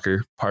Jelly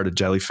Walker, part of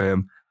Jelly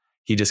Fam.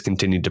 He just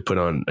continued to put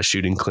on a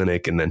shooting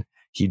clinic, and then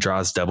he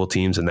draws double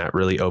teams, and that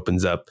really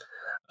opens up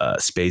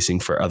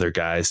spacing for other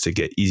guys to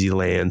get easy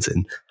lands.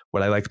 And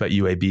what I like about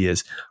UAB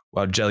is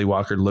while Jelly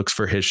Walker looks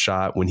for his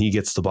shot, when he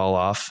gets the ball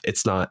off,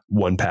 it's not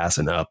one pass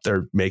and up.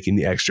 They're making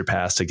the extra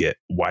pass to get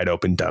wide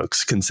open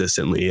dunks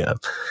consistently.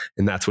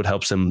 And that's what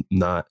helps them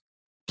not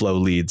blow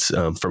leads.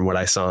 From what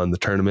I saw in the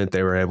tournament,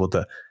 they were able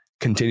to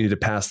continue to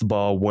pass the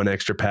ball, one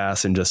extra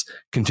pass, and just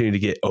continue to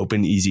get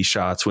open, easy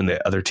shots when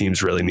the other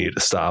teams really needed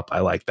to stop. I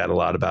like that a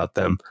lot about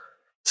them.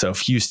 So if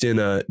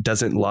Houston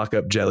doesn't lock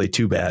up Jelly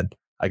too bad,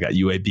 I got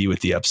UAB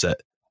with the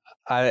upset.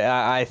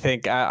 I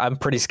think I'm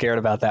pretty scared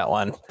about that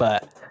one,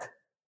 but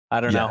I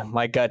don't know.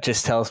 My gut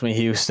just tells me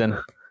Houston.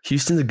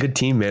 Houston's a good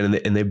team, man,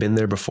 and they've been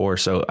there before.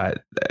 So I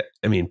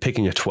mean,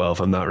 picking a 12,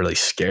 I'm not really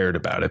scared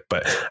about it,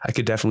 but I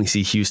could definitely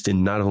see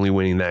Houston not only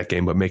winning that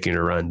game, but making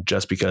a run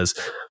just because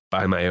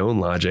by my own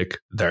logic,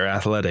 they're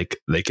athletic.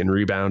 They can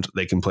rebound.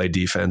 They can play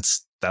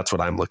defense. That's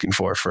what I'm looking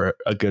for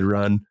a good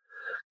run.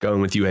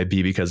 Going with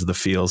UAB because of the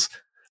feels.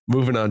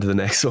 Moving on to the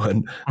next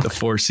one, the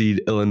 4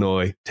 seed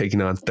Illinois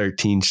taking on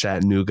 13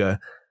 Chattanooga.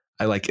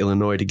 I like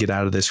Illinois to get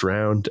out of this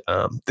round.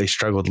 They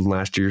struggled in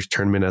last year's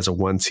tournament as a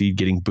 1 seed,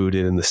 getting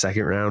booted in the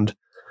second round.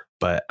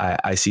 But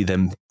I see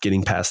them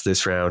getting past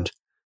this round,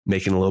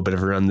 making a little bit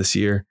of a run this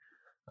year.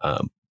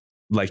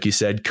 Like you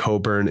said,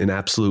 Coburn, an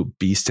absolute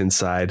beast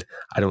inside.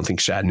 I don't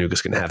think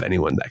Chattanooga's going to have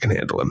anyone that can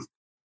handle him.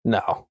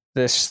 No,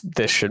 this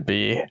should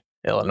be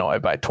Illinois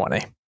by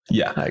 20.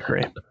 Yeah, I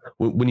agree.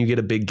 When you get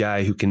a big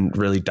guy who can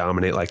really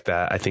dominate like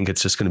that, I think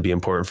it's just going to be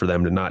important for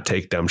them to not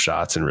take dumb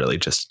shots and really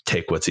just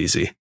take what's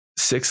easy.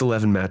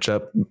 6-11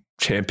 matchup,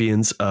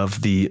 champions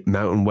of the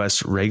Mountain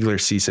West regular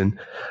season,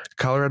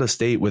 Colorado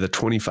State with a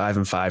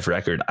 25-5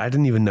 record. I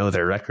didn't even know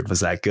their record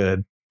was that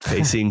good,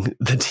 facing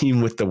the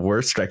team with the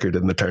worst record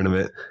in the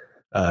tournament,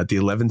 the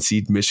 11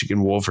 seed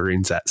Michigan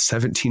Wolverines at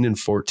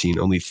 17-14,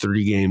 only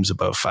 3 games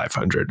above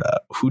 500.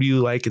 Who do you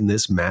like in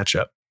this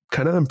matchup?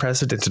 Kind of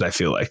unprecedented, I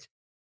feel like.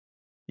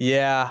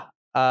 Yeah,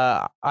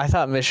 I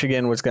thought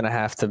Michigan was going to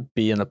have to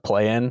be in the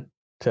play-in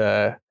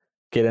to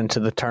get into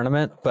the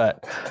tournament,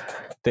 but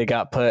they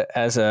got put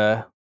as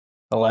a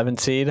 11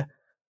 seed.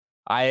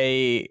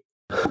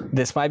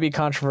 This might be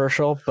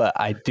controversial, but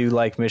I do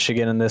like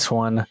Michigan in this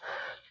one.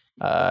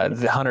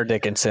 The Hunter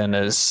Dickinson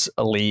is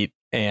elite,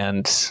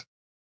 and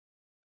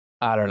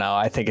I don't know.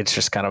 I think it's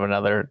just kind of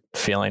another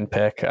feeling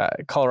pick.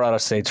 Colorado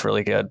State's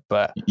really good,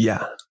 but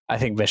yeah, I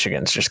think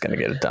Michigan's just going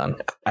to get it done.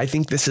 I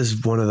think this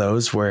is one of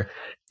those where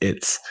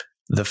it's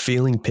the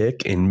feeling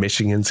pick, and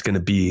Michigan's going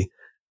to be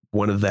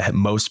one of the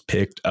most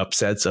picked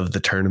upsets of the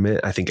tournament.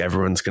 I think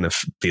everyone's going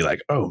to be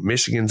like, oh,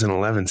 Michigan's an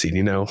 11 seed,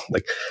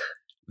 like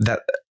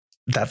that.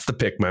 That's the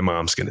pick my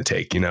mom's going to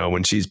take,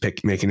 when she's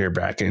making her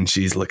bracket and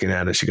she's looking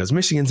at it, she goes,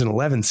 Michigan's an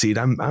 11 seed.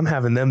 I'm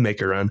having them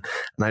make a run.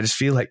 And I just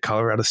feel like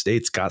Colorado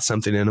State's got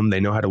something in them.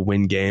 They know how to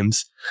win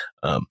games.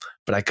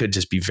 But I could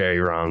just be very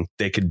wrong.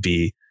 They could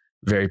be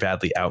very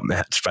badly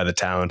outmatched by the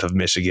talent of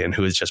Michigan,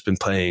 who has just been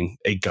playing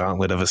a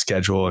gauntlet of a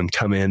schedule, and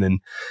come in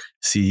and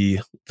see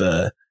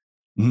the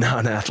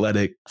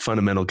non-athletic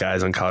fundamental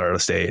guys on Colorado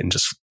State and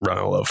just run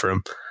all over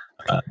them.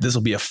 This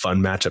will be a fun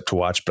matchup to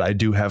watch, but I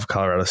do have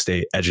Colorado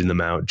State edging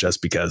them out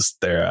just because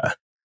they're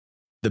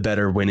the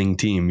better winning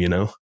team,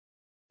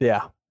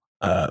 Yeah.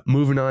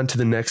 Moving on to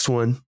the next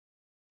one,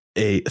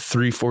 a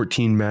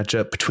 3-14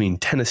 matchup between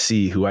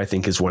Tennessee, who I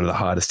think is one of the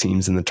hottest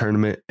teams in the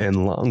tournament,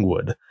 and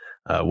Longwood.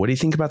 What do you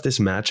think about this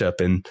matchup?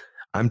 And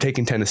I'm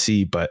taking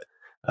Tennessee, but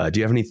do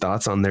you have any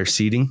thoughts on their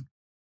seeding?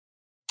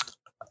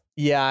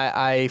 Yeah,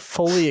 I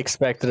fully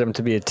expected them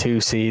to be a 2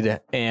 seed,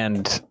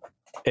 and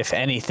if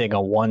anything,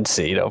 a 1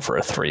 seed over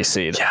a 3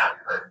 seed. Yeah,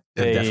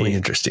 definitely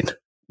interesting.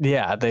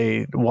 Yeah,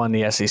 they won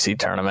the SEC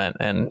tournament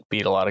and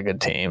beat a lot of good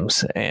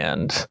teams.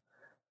 And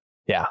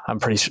yeah, I'm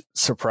pretty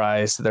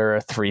surprised they're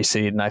a 3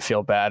 seed, and I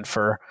feel bad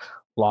for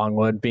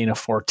Longwood being a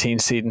 14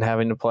 seed and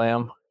having to play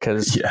them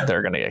because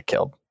they're going to get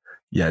killed.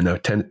 Yeah, no,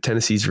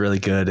 Tennessee's really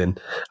good. And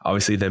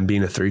obviously them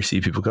being a 3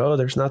 seed, people go, oh,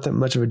 there's not that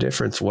much of a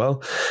difference.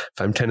 Well,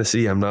 if I'm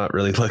Tennessee, I'm not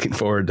really looking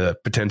forward to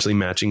potentially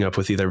matching up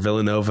with either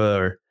Villanova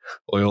or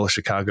Loyola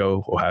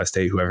Chicago, Ohio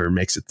State, whoever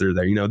makes it through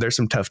there. There's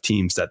some tough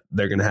teams that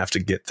they're going to have to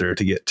get through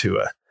to get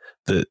to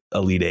the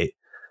Elite Eight.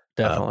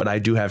 But I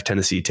do have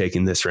Tennessee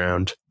taking this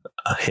round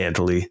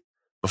handily.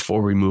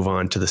 Before we move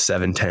on to the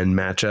 7-10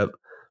 matchup,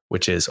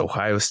 which is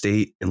Ohio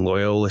State and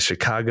Loyola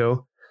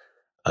Chicago.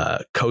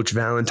 Coach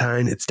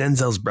Valentine, it's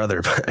Denzel's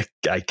brother, but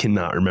I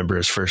cannot remember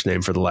his first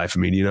name for the life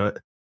of me. Do you know it?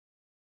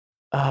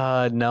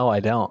 No, I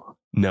don't.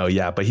 No,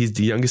 yeah, but he's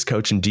the youngest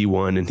coach in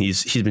D1, and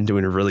he's been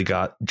doing a really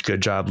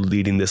good job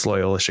leading this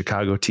Loyola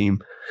Chicago team.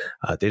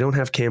 They don't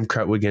have Cam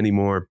Krutwig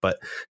anymore, but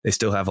they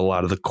still have a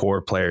lot of the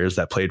core players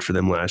that played for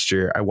them last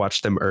year. I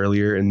watched them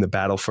earlier in the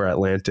Battle for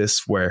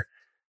Atlantis, where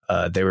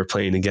they were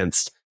playing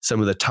against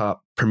some of the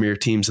top premier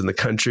teams in the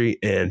country,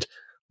 and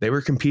they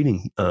were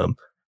competing.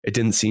 It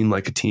didn't seem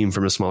like a team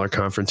from a smaller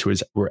conference who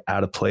were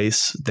out of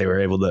place. They were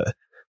able to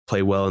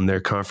play well in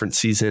their conference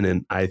season,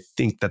 and I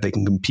think that they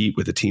can compete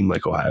with a team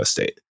like Ohio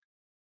State.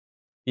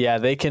 Yeah,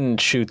 they can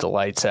shoot the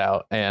lights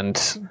out, and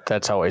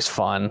that's always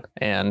fun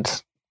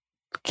and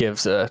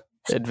gives a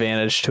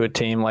advantage to a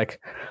team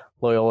like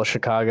Loyola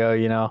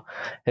Chicago.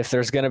 If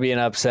there's going to be an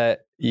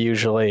upset,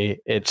 usually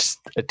it's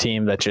a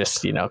team that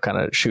just, kind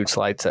of shoots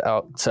lights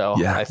out. So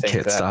yeah, I think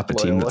can't that stop a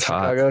Loyola team that's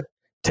Chicago hot.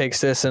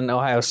 Takes this, and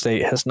Ohio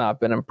State has not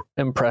been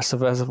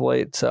impressive as of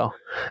late. So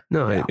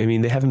no, yeah. I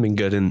mean, they haven't been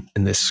good in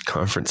this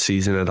conference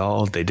season at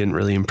all. They didn't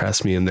really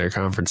impress me in their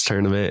conference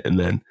tournament. And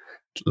then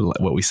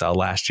what we saw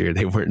last year,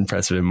 they weren't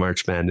impressive in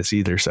March Madness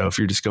either. So if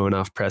you're just going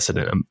off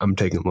precedent, I'm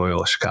taking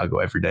Loyola Chicago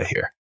every day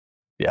here.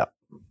 Yeah.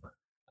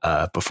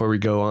 Before we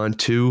go on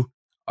to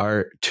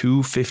our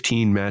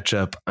 2-15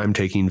 matchup, I'm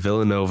taking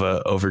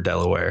Villanova over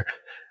Delaware.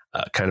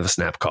 Kind of a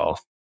snap call.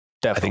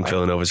 Definitely. I think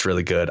Villanova is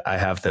really good. I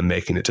have them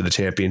making it to the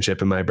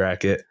championship in my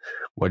bracket.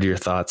 What are your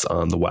thoughts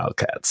on the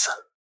Wildcats?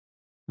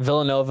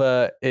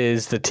 Villanova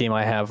is the team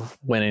I have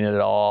winning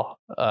it all.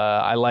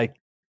 I like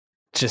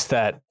just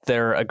that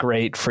they're a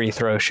great free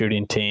throw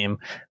shooting team.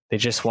 They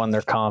just won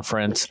their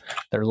conference.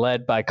 They're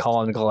led by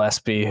Colin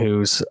Gillespie,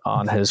 who's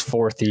on his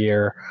 4th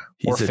year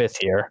or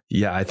 5th year.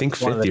 Yeah, I think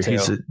 5th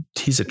year.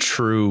 He's a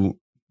true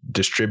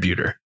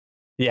distributor.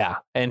 Yeah,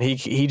 and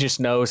he just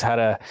knows how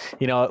to,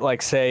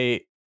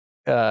 say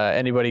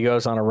anybody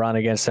goes on a run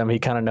against him, he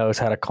kind of knows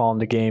how to calm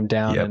the game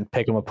down and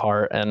pick them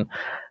apart. And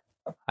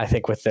I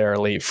think with their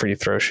elite free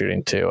throw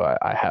shooting too,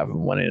 I have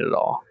them winning it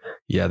all.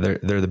 Yeah,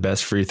 they're the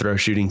best free throw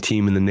shooting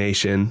team in the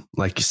nation.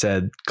 Like you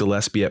said,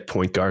 Gillespie at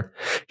point guard,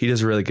 he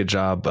does a really good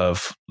job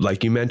of,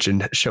 like you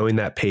mentioned, showing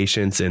that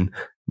patience and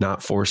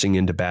not forcing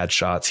into bad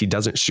shots. He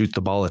doesn't shoot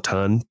the ball a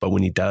ton, but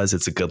when he does,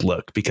 it's a good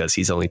look because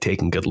he's only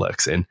taking good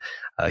looks, and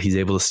he's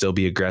able to still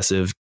be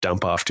aggressive,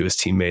 dump off to his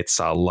teammates.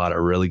 Saw a lot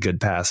of really good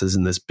passes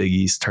in this Big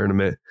East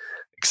tournament.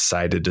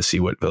 Excited to see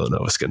what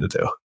Villanova's going to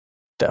do.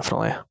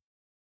 Definitely.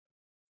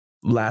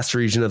 Last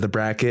region of the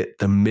bracket,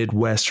 the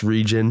Midwest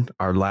region,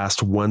 our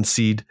last 1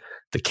 seed,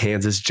 the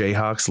Kansas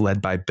Jayhawks,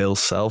 led by Bill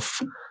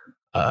Self.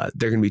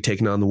 They're going to be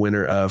taking on the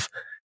winner of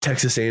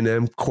Texas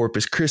A&M,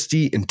 Corpus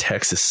Christi, and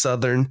Texas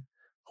Southern.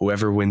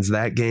 Whoever wins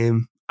that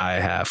game, I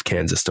have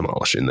Kansas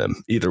demolishing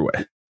them either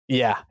way.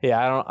 Yeah.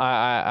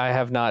 I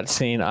have not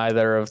seen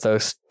either of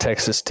those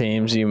Texas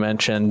teams you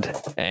mentioned,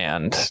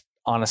 and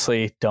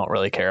honestly, don't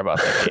really care about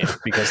that game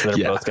because they're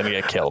both going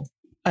to get killed.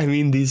 I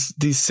mean, these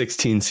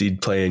 16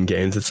 seed play-in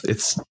games,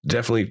 it's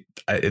definitely,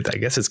 I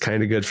guess it's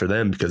kind of good for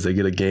them because they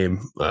get a game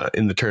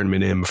in the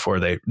tournament before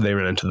they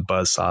run into the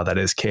buzzsaw that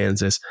is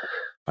Kansas.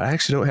 But I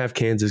actually don't have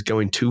Kansas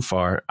going too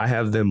far. I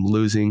have them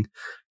losing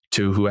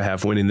to who I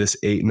have winning this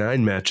 8-9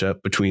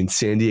 matchup between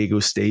San Diego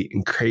State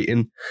and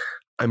Creighton.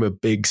 I'm a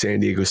big San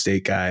Diego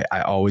State guy.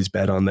 I always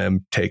bet on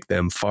them, take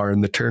them far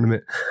in the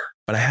tournament.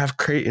 But I have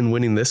Creighton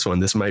winning this one.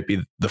 This might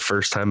be the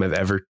first time I've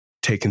ever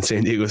taken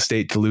San Diego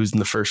State to lose in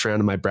the first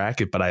round of my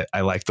bracket, but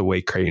I like the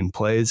way Creighton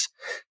plays.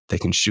 They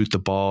can shoot the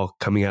ball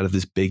coming out of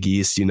this Big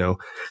East.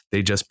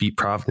 They just beat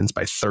Providence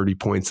by 30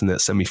 points in that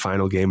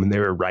semifinal game, and they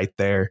were right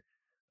there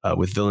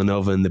with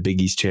Villanova in the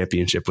Big East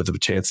championship with a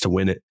chance to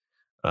win it.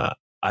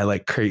 I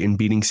like Creighton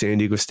beating San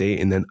Diego State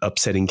and then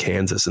upsetting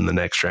Kansas in the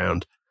next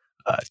round.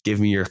 Give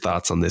me your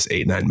thoughts on this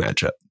 8-9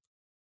 matchup.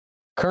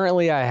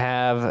 Currently, I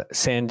have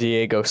San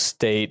Diego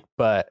State,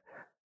 but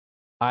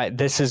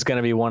this is going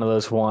to be one of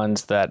those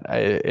ones that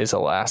is a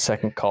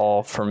last-second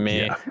call for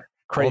me. Yeah.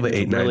 All the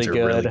 8-9s are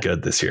really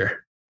good this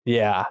year.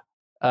 Yeah.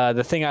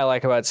 The thing I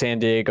like about San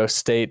Diego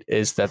State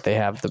is that they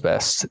have the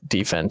best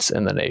defense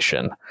in the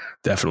nation.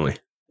 Definitely.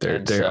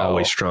 They're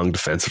always strong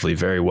defensively,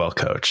 very well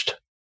coached.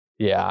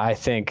 Yeah, I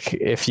think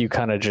if you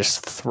kind of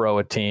just throw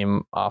a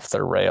team off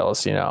their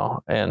rails,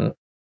 and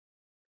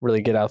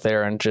really get out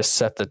there and just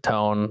set the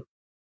tone,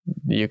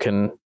 you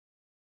can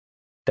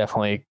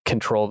definitely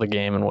control the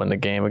game and win the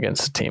game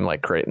against a team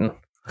like Creighton.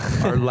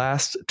 Our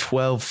last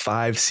 12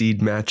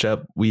 5-seed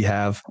matchup, we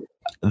have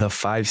the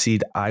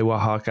 5-seed Iowa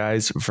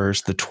Hawkeyes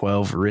versus the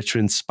 12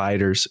 Richmond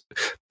Spiders.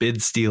 Bid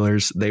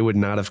Steelers, they would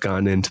not have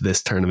gone into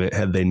this tournament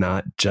had they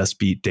not just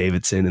beat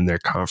Davidson in their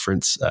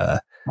conference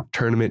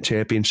tournament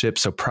championship.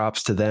 So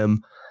props to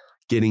them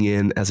getting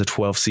in as a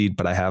 12 seed,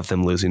 but I have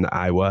them losing to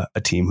Iowa,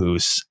 a team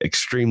who's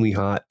extremely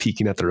hot,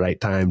 peaking at the right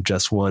time,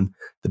 just won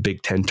the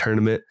Big Ten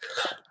tournament.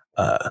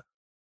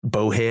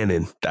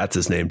 Bohannon, that's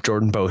his name,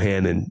 Jordan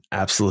Bohannon,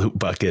 absolute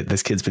bucket.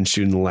 This kid's been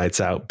shooting the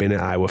lights out, been at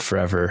Iowa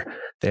forever.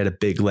 They had a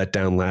big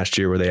letdown last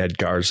year where they had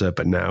Garza,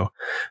 but now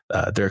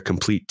they're a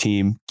complete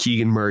team.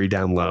 Keegan Murray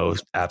down low,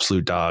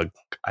 absolute dog.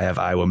 I have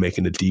Iowa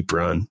making a deep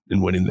run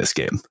and winning this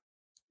game.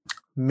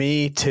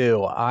 Me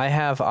too. I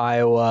have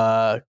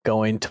Iowa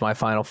going to my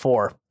Final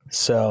Four.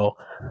 So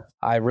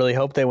I really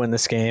hope they win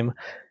this game.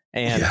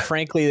 And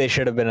frankly, they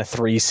should have been a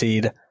 3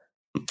 seed.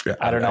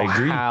 I don't know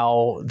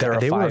how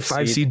they were a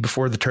 5 seed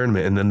before the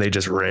tournament, and then they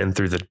just ran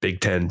through the Big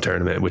Ten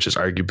tournament, which is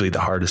arguably the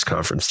hardest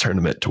conference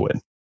tournament to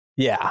win.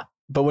 Yeah.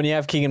 But when you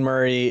have Keegan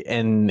Murray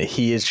and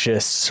he is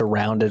just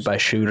surrounded by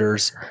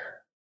shooters,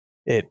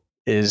 it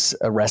is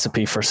a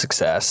recipe for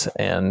success.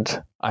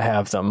 And I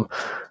have them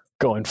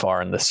going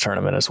far in this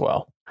tournament as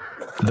well.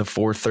 The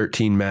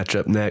 4-13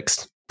 matchup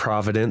next.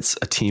 Providence,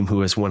 a team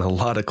who has won a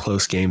lot of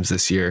close games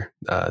this year.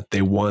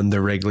 They won the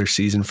regular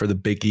season for the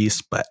Big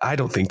East, but I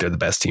don't think they're the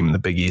best team in the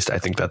Big East. I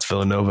think that's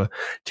Villanova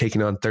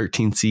taking on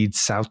 13 seed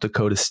South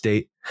Dakota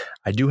State.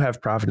 I do have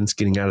Providence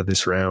getting out of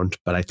this round,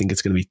 but I think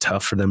it's going to be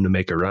tough for them to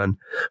make a run.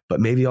 But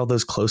maybe all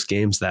those close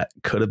games that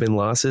could have been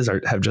losses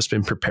have just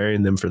been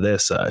preparing them for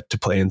this, to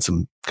play in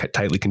some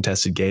tightly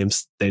contested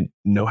games. They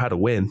know how to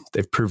win.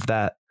 They've proved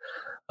that.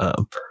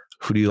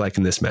 Who do you like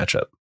in this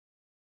matchup?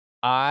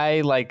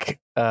 I like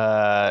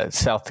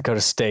South Dakota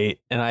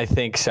State, and I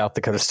think South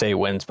Dakota State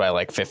wins by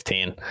like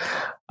 15. Yeah.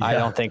 I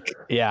don't think,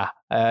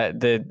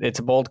 it's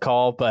a bold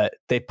call, but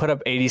they put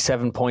up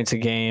 87 points a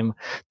game.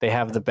 They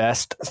have the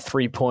best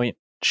 3-point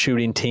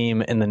shooting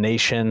team in the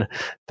nation.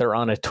 They're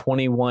on a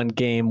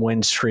 21-game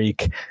win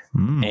streak,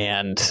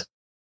 and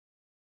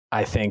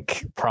I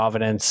think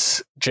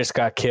Providence just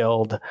got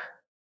killed.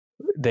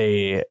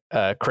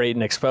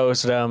 Creighton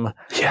exposed them.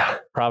 Yeah,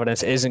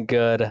 Providence isn't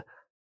good.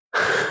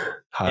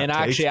 And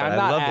actually, I'm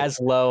not as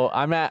low.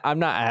 I'm not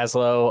as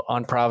low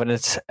on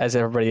Providence as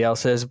everybody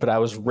else is, but I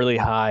was really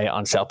high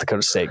on South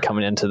Dakota State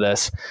coming into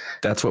this.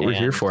 That's what we're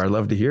here for. I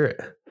love to hear it.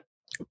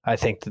 I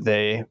think that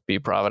they beat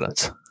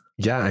Providence.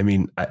 Yeah, I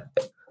mean,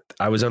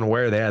 I was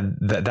unaware they had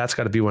that's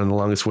got to be one of the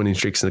longest winning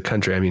streaks in the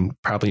country. I mean,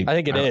 probably. I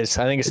think it is.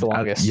 I think it's the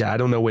longest. I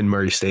don't know when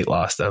Murray State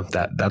lost though.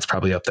 That's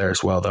probably up there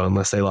as well though,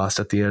 unless they lost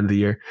at the end of the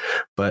year.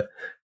 But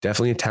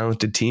definitely a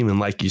talented team. And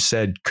like you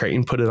said,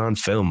 Creighton put it on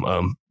film.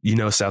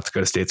 South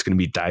Dakota State's going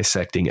to be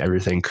dissecting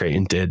everything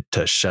Creighton did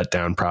to shut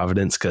down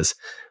Providence, because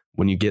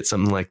when you get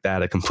something like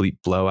that, a complete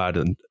blowout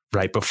and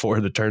right before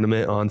the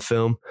tournament on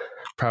film,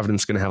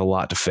 Providence is going to have a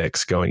lot to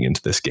fix going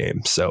into this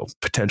game. So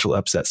potential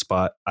upset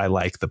spot. I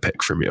like the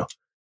pick from you.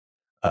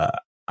 I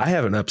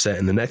have an upset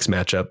in the next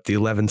matchup, the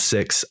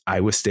 11-6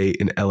 Iowa State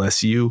and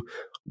LSU.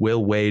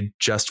 Will Wade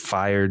just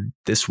fired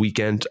this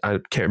weekend. I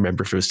can't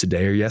remember if it was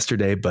today or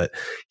yesterday, but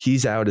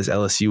he's out as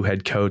LSU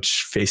head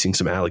coach facing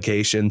some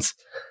allegations.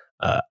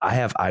 I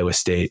have Iowa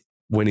State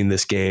winning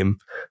this game.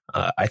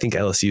 I think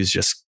LSU is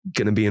just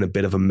going to be in a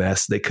bit of a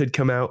mess. They could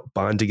come out,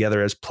 bond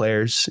together as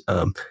players,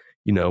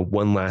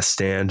 one last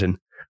stand and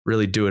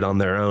really do it on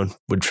their own,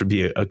 which would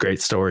be a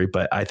great story.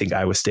 But I think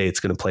Iowa State's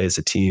going to play as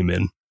a team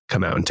and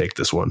come out and take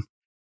this one.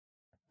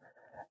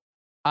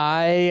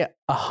 I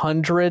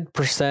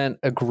 100%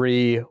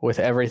 agree with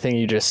everything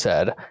you just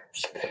said.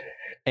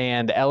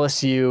 And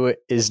LSU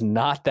is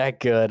not that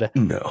good.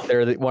 No.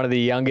 They're one of the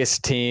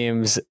youngest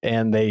teams,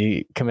 and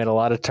they commit a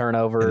lot of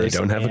turnovers.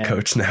 And they don't have a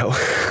coach now.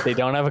 They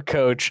don't have a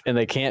coach, and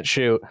they can't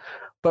shoot.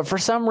 But for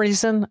some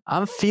reason,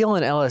 I'm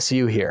feeling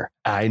LSU here.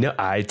 I know.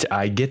 I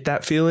get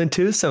that feeling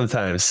too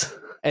sometimes.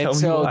 And tell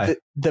so me why.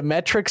 The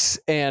metrics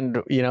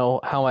and,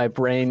 how my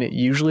brain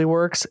usually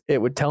works,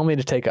 it would tell me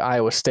to take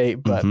Iowa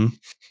State, but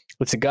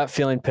it's a gut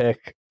feeling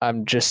pick.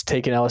 I'm just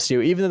taking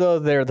LSU, even though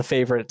they're the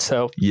favorite.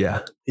 So,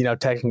 yeah,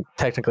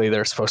 technically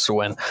they're supposed to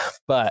win.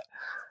 But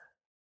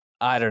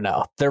I don't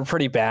know. They're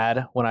pretty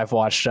bad when I've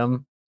watched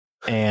them,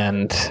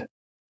 and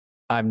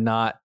I'm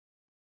not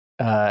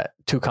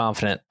too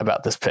confident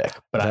about this pick,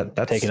 but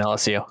I'm taking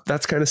LSU.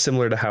 That's kind of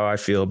similar to how I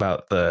feel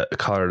about the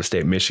Colorado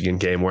State-Michigan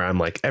game, where I'm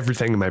like,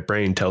 everything in my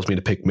brain tells me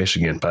to pick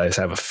Michigan, but I just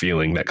have a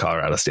feeling that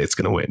Colorado State's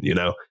going to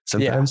win,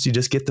 Sometimes you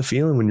just get the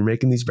feeling when you're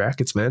making these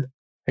brackets, man.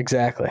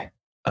 Exactly.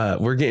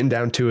 We're getting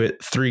down to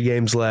it. 3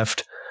 games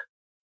left.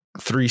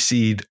 3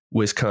 seed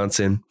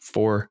Wisconsin,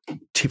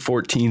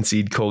 14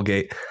 seed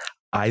Colgate.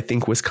 I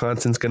think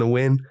Wisconsin's going to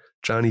win.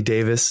 Johnny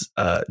Davis,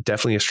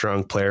 definitely a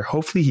strong player.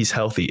 Hopefully he's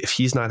healthy. If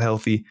he's not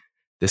healthy,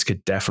 this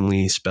could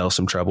definitely spell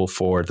some trouble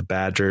for the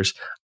Badgers.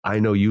 I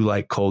know you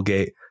like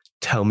Colgate.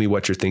 Tell me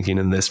what you're thinking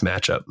in this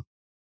matchup.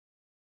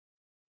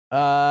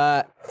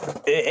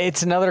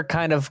 It's another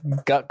kind of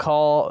gut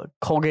call.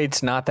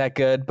 Colgate's not that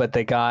good, but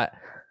they got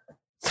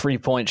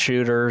 3-point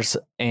shooters,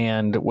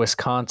 and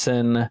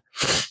Wisconsin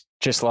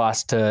just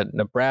lost to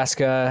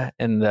Nebraska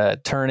in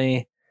the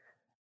tourney.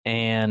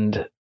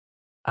 And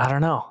I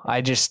don't know.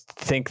 I just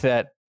think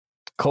that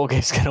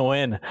Colgate's going to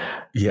win.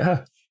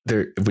 Yeah.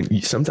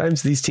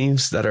 Sometimes these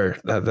teams that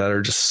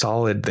are just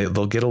solid,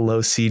 they'll get a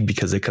low seed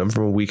because they come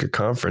from a weaker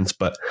conference,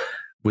 but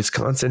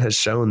Wisconsin has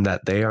shown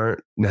that they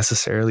aren't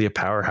necessarily a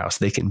powerhouse.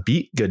 They can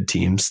beat good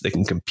teams, they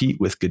can compete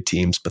with good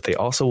teams, but they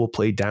also will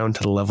play down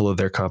to the level of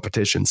their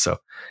competition. So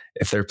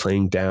if they're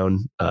playing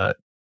down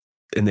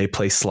and they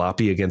play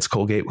sloppy against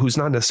Colgate, who's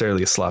not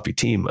necessarily a sloppy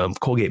team,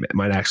 Colgate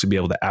might actually be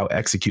able to out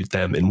execute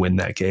them and win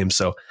that game.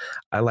 So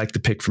I like the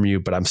pick from you,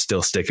 but I'm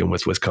still sticking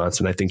with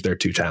Wisconsin. I think they're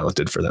too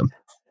talented for them.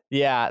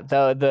 Yeah,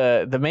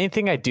 the main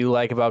thing I do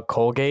like about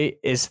Colgate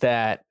is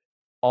that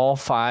all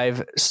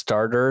 5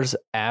 starters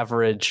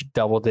average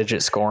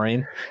double-digit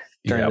scoring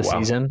during the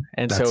season.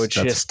 And so it's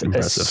just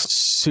impressive. A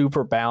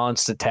super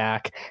balanced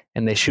attack,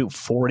 and they shoot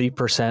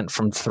 40%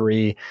 from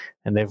 3,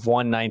 and they've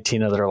won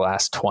 19 of their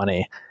last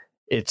 20.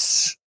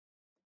 It's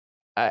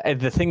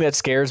the thing that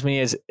scares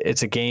me is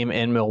it's a game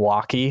in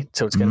Milwaukee,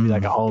 so it's going to be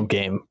like a home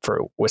game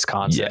for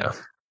Wisconsin. Yeah,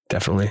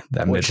 definitely.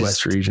 That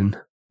Midwest region.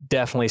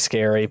 Definitely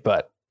scary,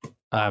 but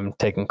I'm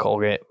taking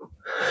Colgate.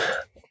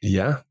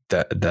 Yeah,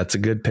 that's a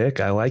good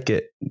pick. I like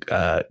it.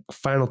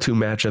 Final 2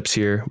 matchups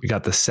here. We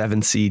got the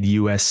 7 seed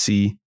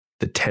USC,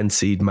 the 10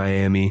 seed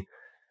Miami.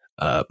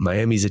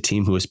 Miami's a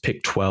team who was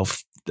picked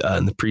 12th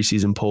in the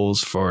preseason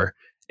polls for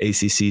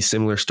ACC.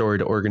 Similar story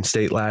to Oregon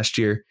State last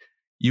year.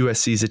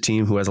 USC is a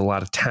team who has a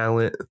lot of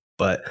talent,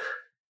 but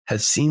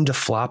has seemed to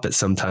flop at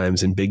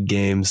sometimes in big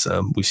games.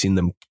 We've seen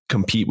them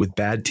compete with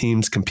bad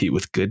teams, compete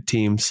with good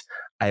teams.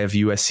 I have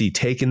USC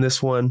taking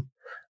this one.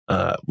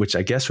 Which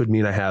I guess would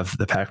mean I have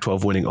the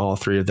Pac-12 winning all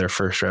 3 of their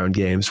first round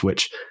games,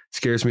 which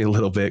scares me a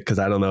little bit because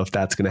I don't know if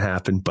that's going to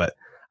happen. But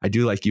I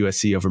do like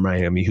USC over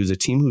Miami, who's a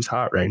team who's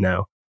hot right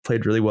now.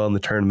 Played really well in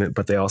the tournament,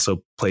 but they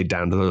also played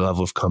down to their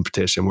level of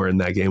competition. We're in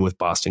that game with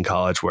Boston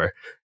College where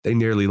they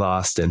nearly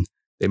lost, and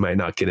they might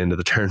not get into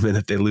the tournament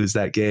if they lose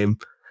that game.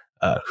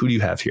 Who do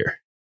you have here?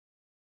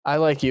 I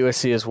like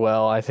USC as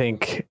well. I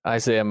think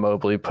Isaiah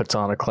Mobley puts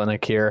on a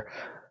clinic here.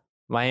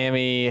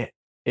 Miami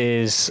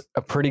is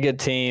a pretty good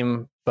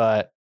team,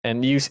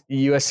 and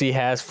USC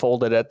has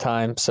folded at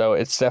times, so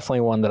it's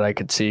definitely one that I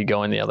could see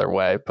going the other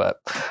way, but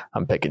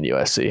I'm picking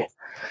USC.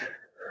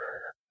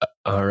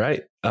 All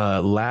right.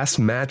 Last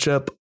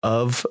matchup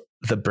of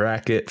the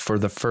bracket for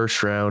the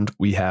first round,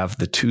 we have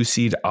the 2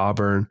 seed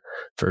Auburn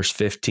versus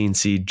 15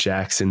 seed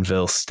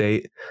Jacksonville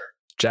State.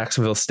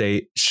 Jacksonville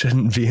State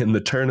shouldn't be in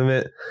the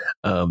tournament.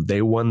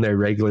 They won their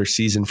regular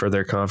season for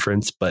their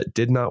conference, but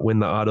did not win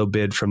the auto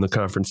bid from the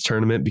conference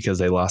tournament because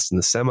they lost in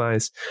the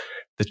semis.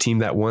 The team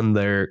that won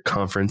their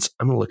conference,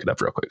 I'm going to look it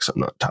up real quick, so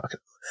I'm not talking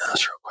about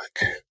this real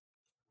quick.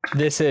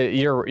 This is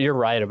you're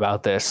right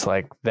about this.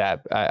 Like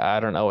that,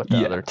 I don't know what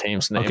the other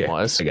team's name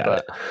was. I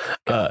got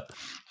it.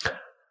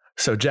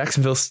 So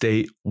Jacksonville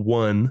State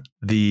won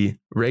the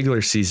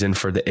regular season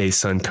for the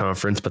ASUN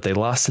conference, but they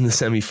lost in the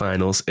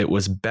semifinals. It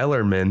was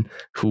Bellarmine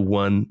who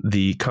won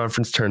the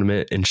conference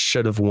tournament and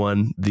should have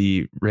won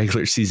the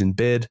regular season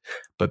bid,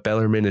 but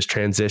Bellarmine is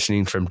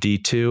transitioning from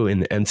D2,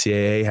 and the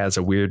NCAA has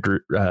a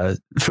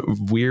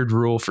weird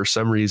rule for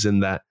some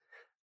reason that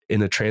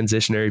in a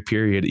transitionary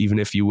period, even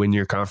if you win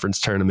your conference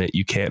tournament,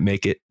 you can't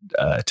make it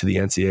to the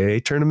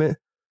NCAA tournament.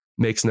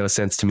 Makes no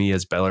sense to me,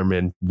 as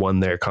Bellarmine won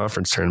their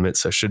conference tournament,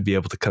 so should be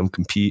able to come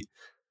compete.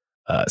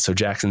 So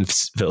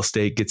Jacksonville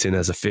State gets in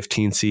as a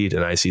 15 seed,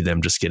 and I see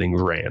them just getting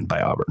ran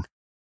by Auburn.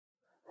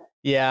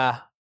 Yeah,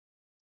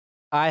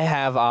 I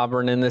have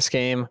Auburn in this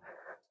game,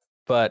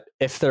 but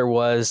if there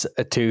was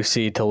a 2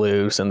 seed to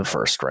lose in the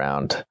first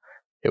round,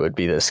 it would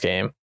be this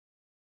game.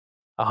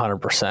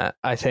 100%.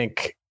 I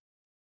think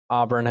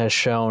Auburn has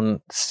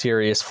shown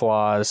serious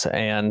flaws,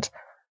 and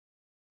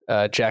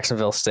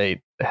Jacksonville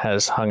State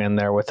has hung in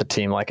there with a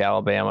team like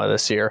Alabama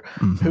this year,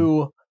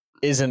 who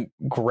isn't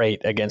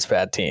great against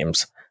bad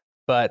teams,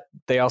 but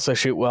they also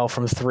shoot well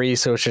from three.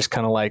 So it's just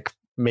kind of like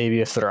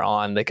maybe if they're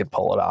on, they could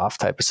pull it off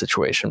type of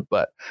situation,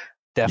 but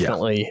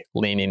definitely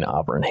leaning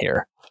Auburn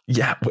here.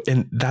 Yeah.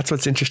 And that's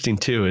what's interesting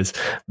too, is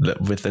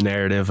with the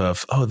narrative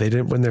of, oh, they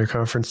didn't win their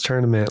conference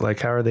tournament. Like,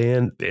 how are they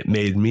in? It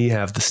made me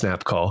have the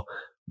snap call.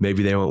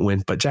 Maybe they won't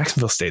win, but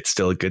Jacksonville State's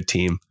still a good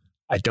team.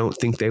 I don't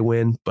think they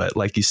win, but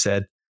like you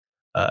said,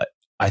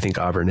 I think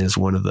Auburn is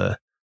one of the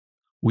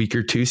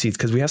weaker 2 seeds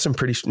because we have some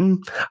pretty,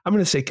 I'm going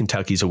to say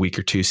Kentucky's a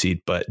weaker 2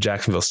 seed, but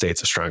Jacksonville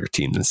State's a stronger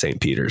team than St.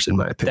 Peter's, in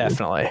my opinion.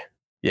 Definitely.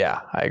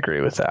 Yeah, I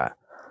agree with that.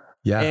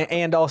 Yeah.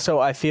 And also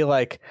I feel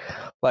like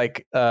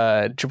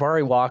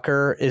Jabari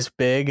Walker is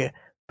big,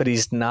 but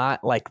he's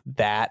not like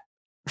that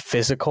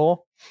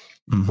physical.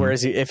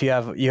 Whereas if you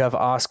have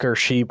Oscar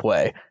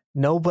Tshiebwe,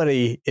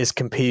 nobody is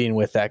competing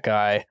with that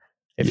guy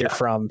if you're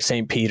from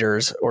St.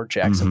 Peter's or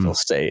Jacksonville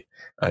State.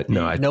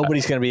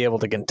 Nobody's going to be able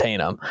to contain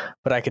him.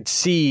 But I could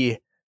see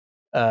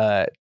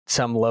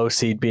some low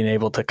seed being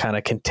able to kind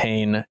of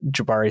contain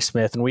Jabari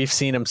Smith. And we've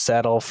seen him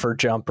settle for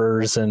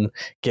jumpers and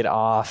get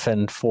off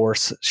and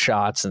force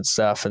shots and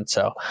stuff. And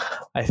so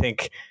I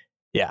think,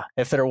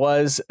 if there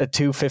was a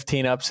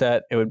 2-15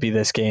 upset, it would be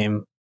this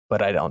game.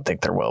 But I don't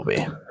think there will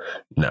be.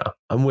 No,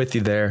 I'm with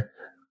you there.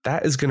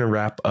 That is going to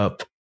wrap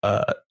up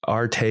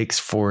our takes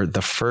for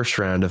the first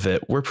round of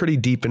it. We're pretty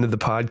deep into the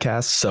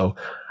podcast, so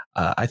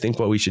I think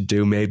what we should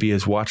do maybe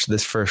is watch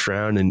this first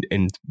round,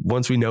 and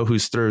once we know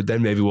who's through,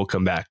 then maybe we'll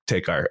come back,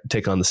 take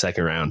on the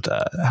second round.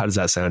 How does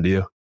that sound to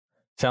you?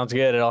 Sounds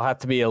good. It'll have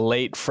to be a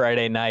late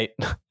Friday night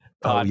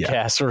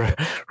podcast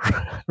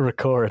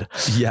record.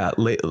 Yeah,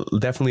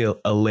 definitely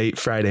a late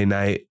Friday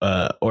night,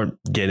 or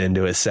get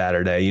into it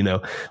Saturday. You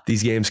know,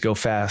 these games go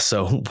fast,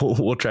 so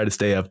we'll try to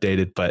stay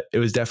updated. But it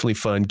was definitely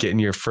fun getting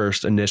your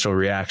first initial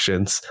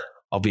reactions.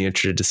 I'll be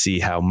interested to see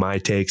how my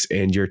takes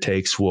and your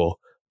takes will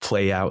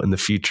play out in the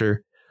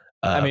future.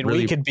 I mean,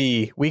 really,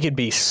 we could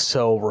be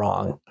so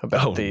wrong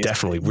about these.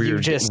 Definitely. You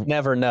just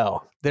never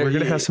know. We're going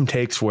to have some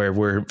takes where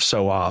we're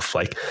so off.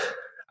 Like,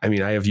 I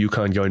mean, I have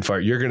UConn going far.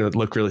 You're going to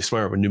look really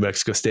smart when New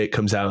Mexico State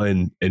comes out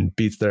and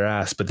beats their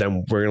ass, but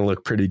then we're going to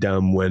look pretty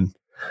dumb when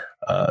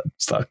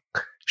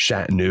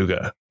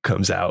Chattanooga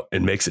comes out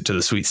and makes it to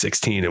the Sweet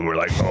 16, and we're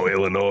like, oh,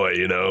 Illinois,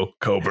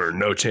 Coburn,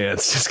 no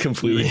chance. Just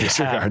completely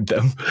disregard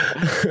them.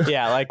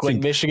 Like when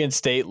Michigan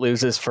State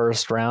loses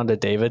first round to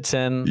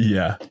Davidson.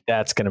 Yeah,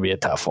 that's going to be a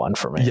tough one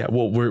for me. Yeah,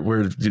 well,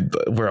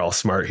 we're all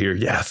smart here.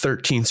 Yeah,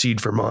 13 seed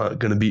Vermont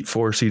going to beat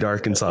 4 seed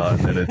Arkansas,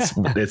 and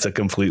it's a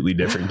completely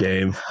different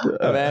game.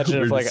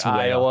 Imagine if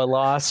Iowa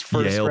lost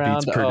first Yale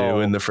round. Beats Purdue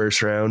in the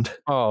first round.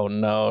 Oh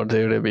no,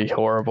 dude, it'd be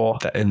horrible.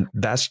 And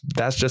that's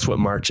just what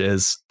March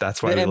is.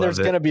 That's why. And there's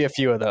going to be a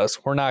few of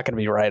those. We're not going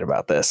to be right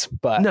about this,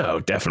 but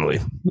no, definitely.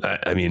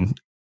 I mean,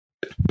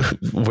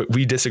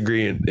 we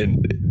disagree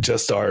in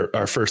just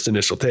our first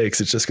initial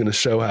takes. It's just going to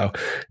show how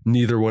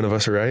neither one of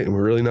us are right, and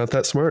we're really not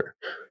that smart.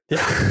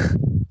 Yeah,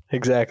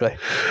 exactly.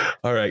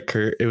 All right,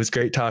 Kurt, it was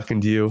great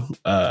talking to you.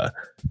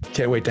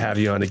 Can't wait to have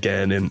you on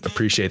again, and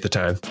appreciate the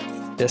time.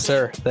 Yes,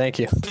 sir. Thank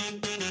you.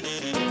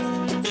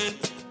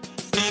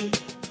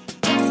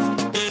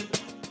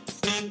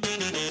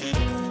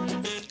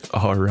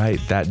 All right,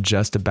 that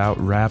just about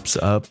wraps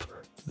up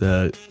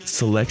the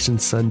Selection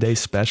Sunday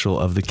special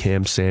of the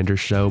Cam Sanders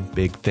Show.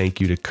 Big thank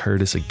you to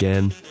Curtis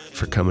again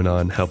for coming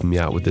on, helping me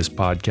out with this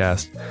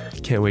podcast.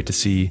 Can't wait to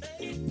see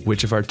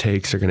which of our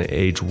takes are going to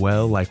age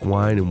well like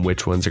wine and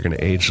which ones are going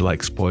to age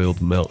like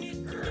spoiled milk.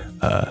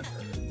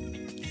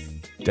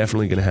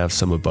 Definitely going to have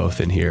some of both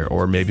in here,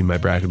 or maybe my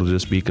bracket will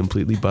just be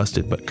completely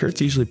busted, but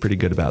Kurt's usually pretty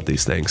good about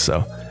these things,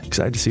 so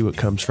excited to see what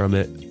comes from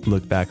it.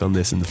 Look back on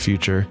this in the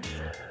future.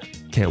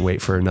 Can't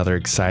wait for another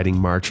exciting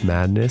March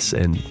Madness,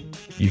 and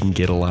you can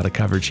get a lot of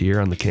coverage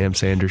here on the Cam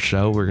Sanders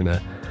Show. We're going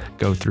to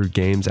go through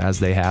games as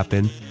they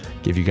happen,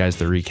 give you guys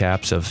the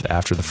recaps of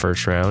after the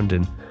first round,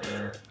 and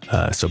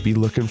so be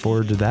looking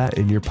forward to that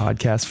in your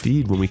podcast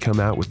feed. When we come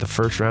out with the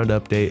first round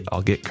update,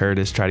 I'll get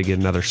Curtis, try to get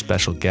another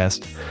special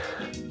guest.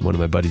 One of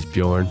my buddies,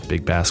 Bjorn,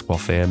 big basketball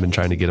fan, been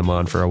trying to get him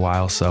on for a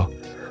while, so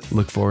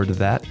look forward to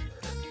that.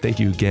 Thank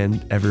you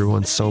again,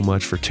 everyone, so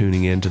much for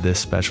tuning in to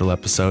this special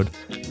episode.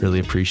 Really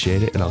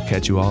appreciate it, and I'll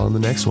catch you all on the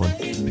next one.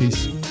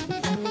 Peace.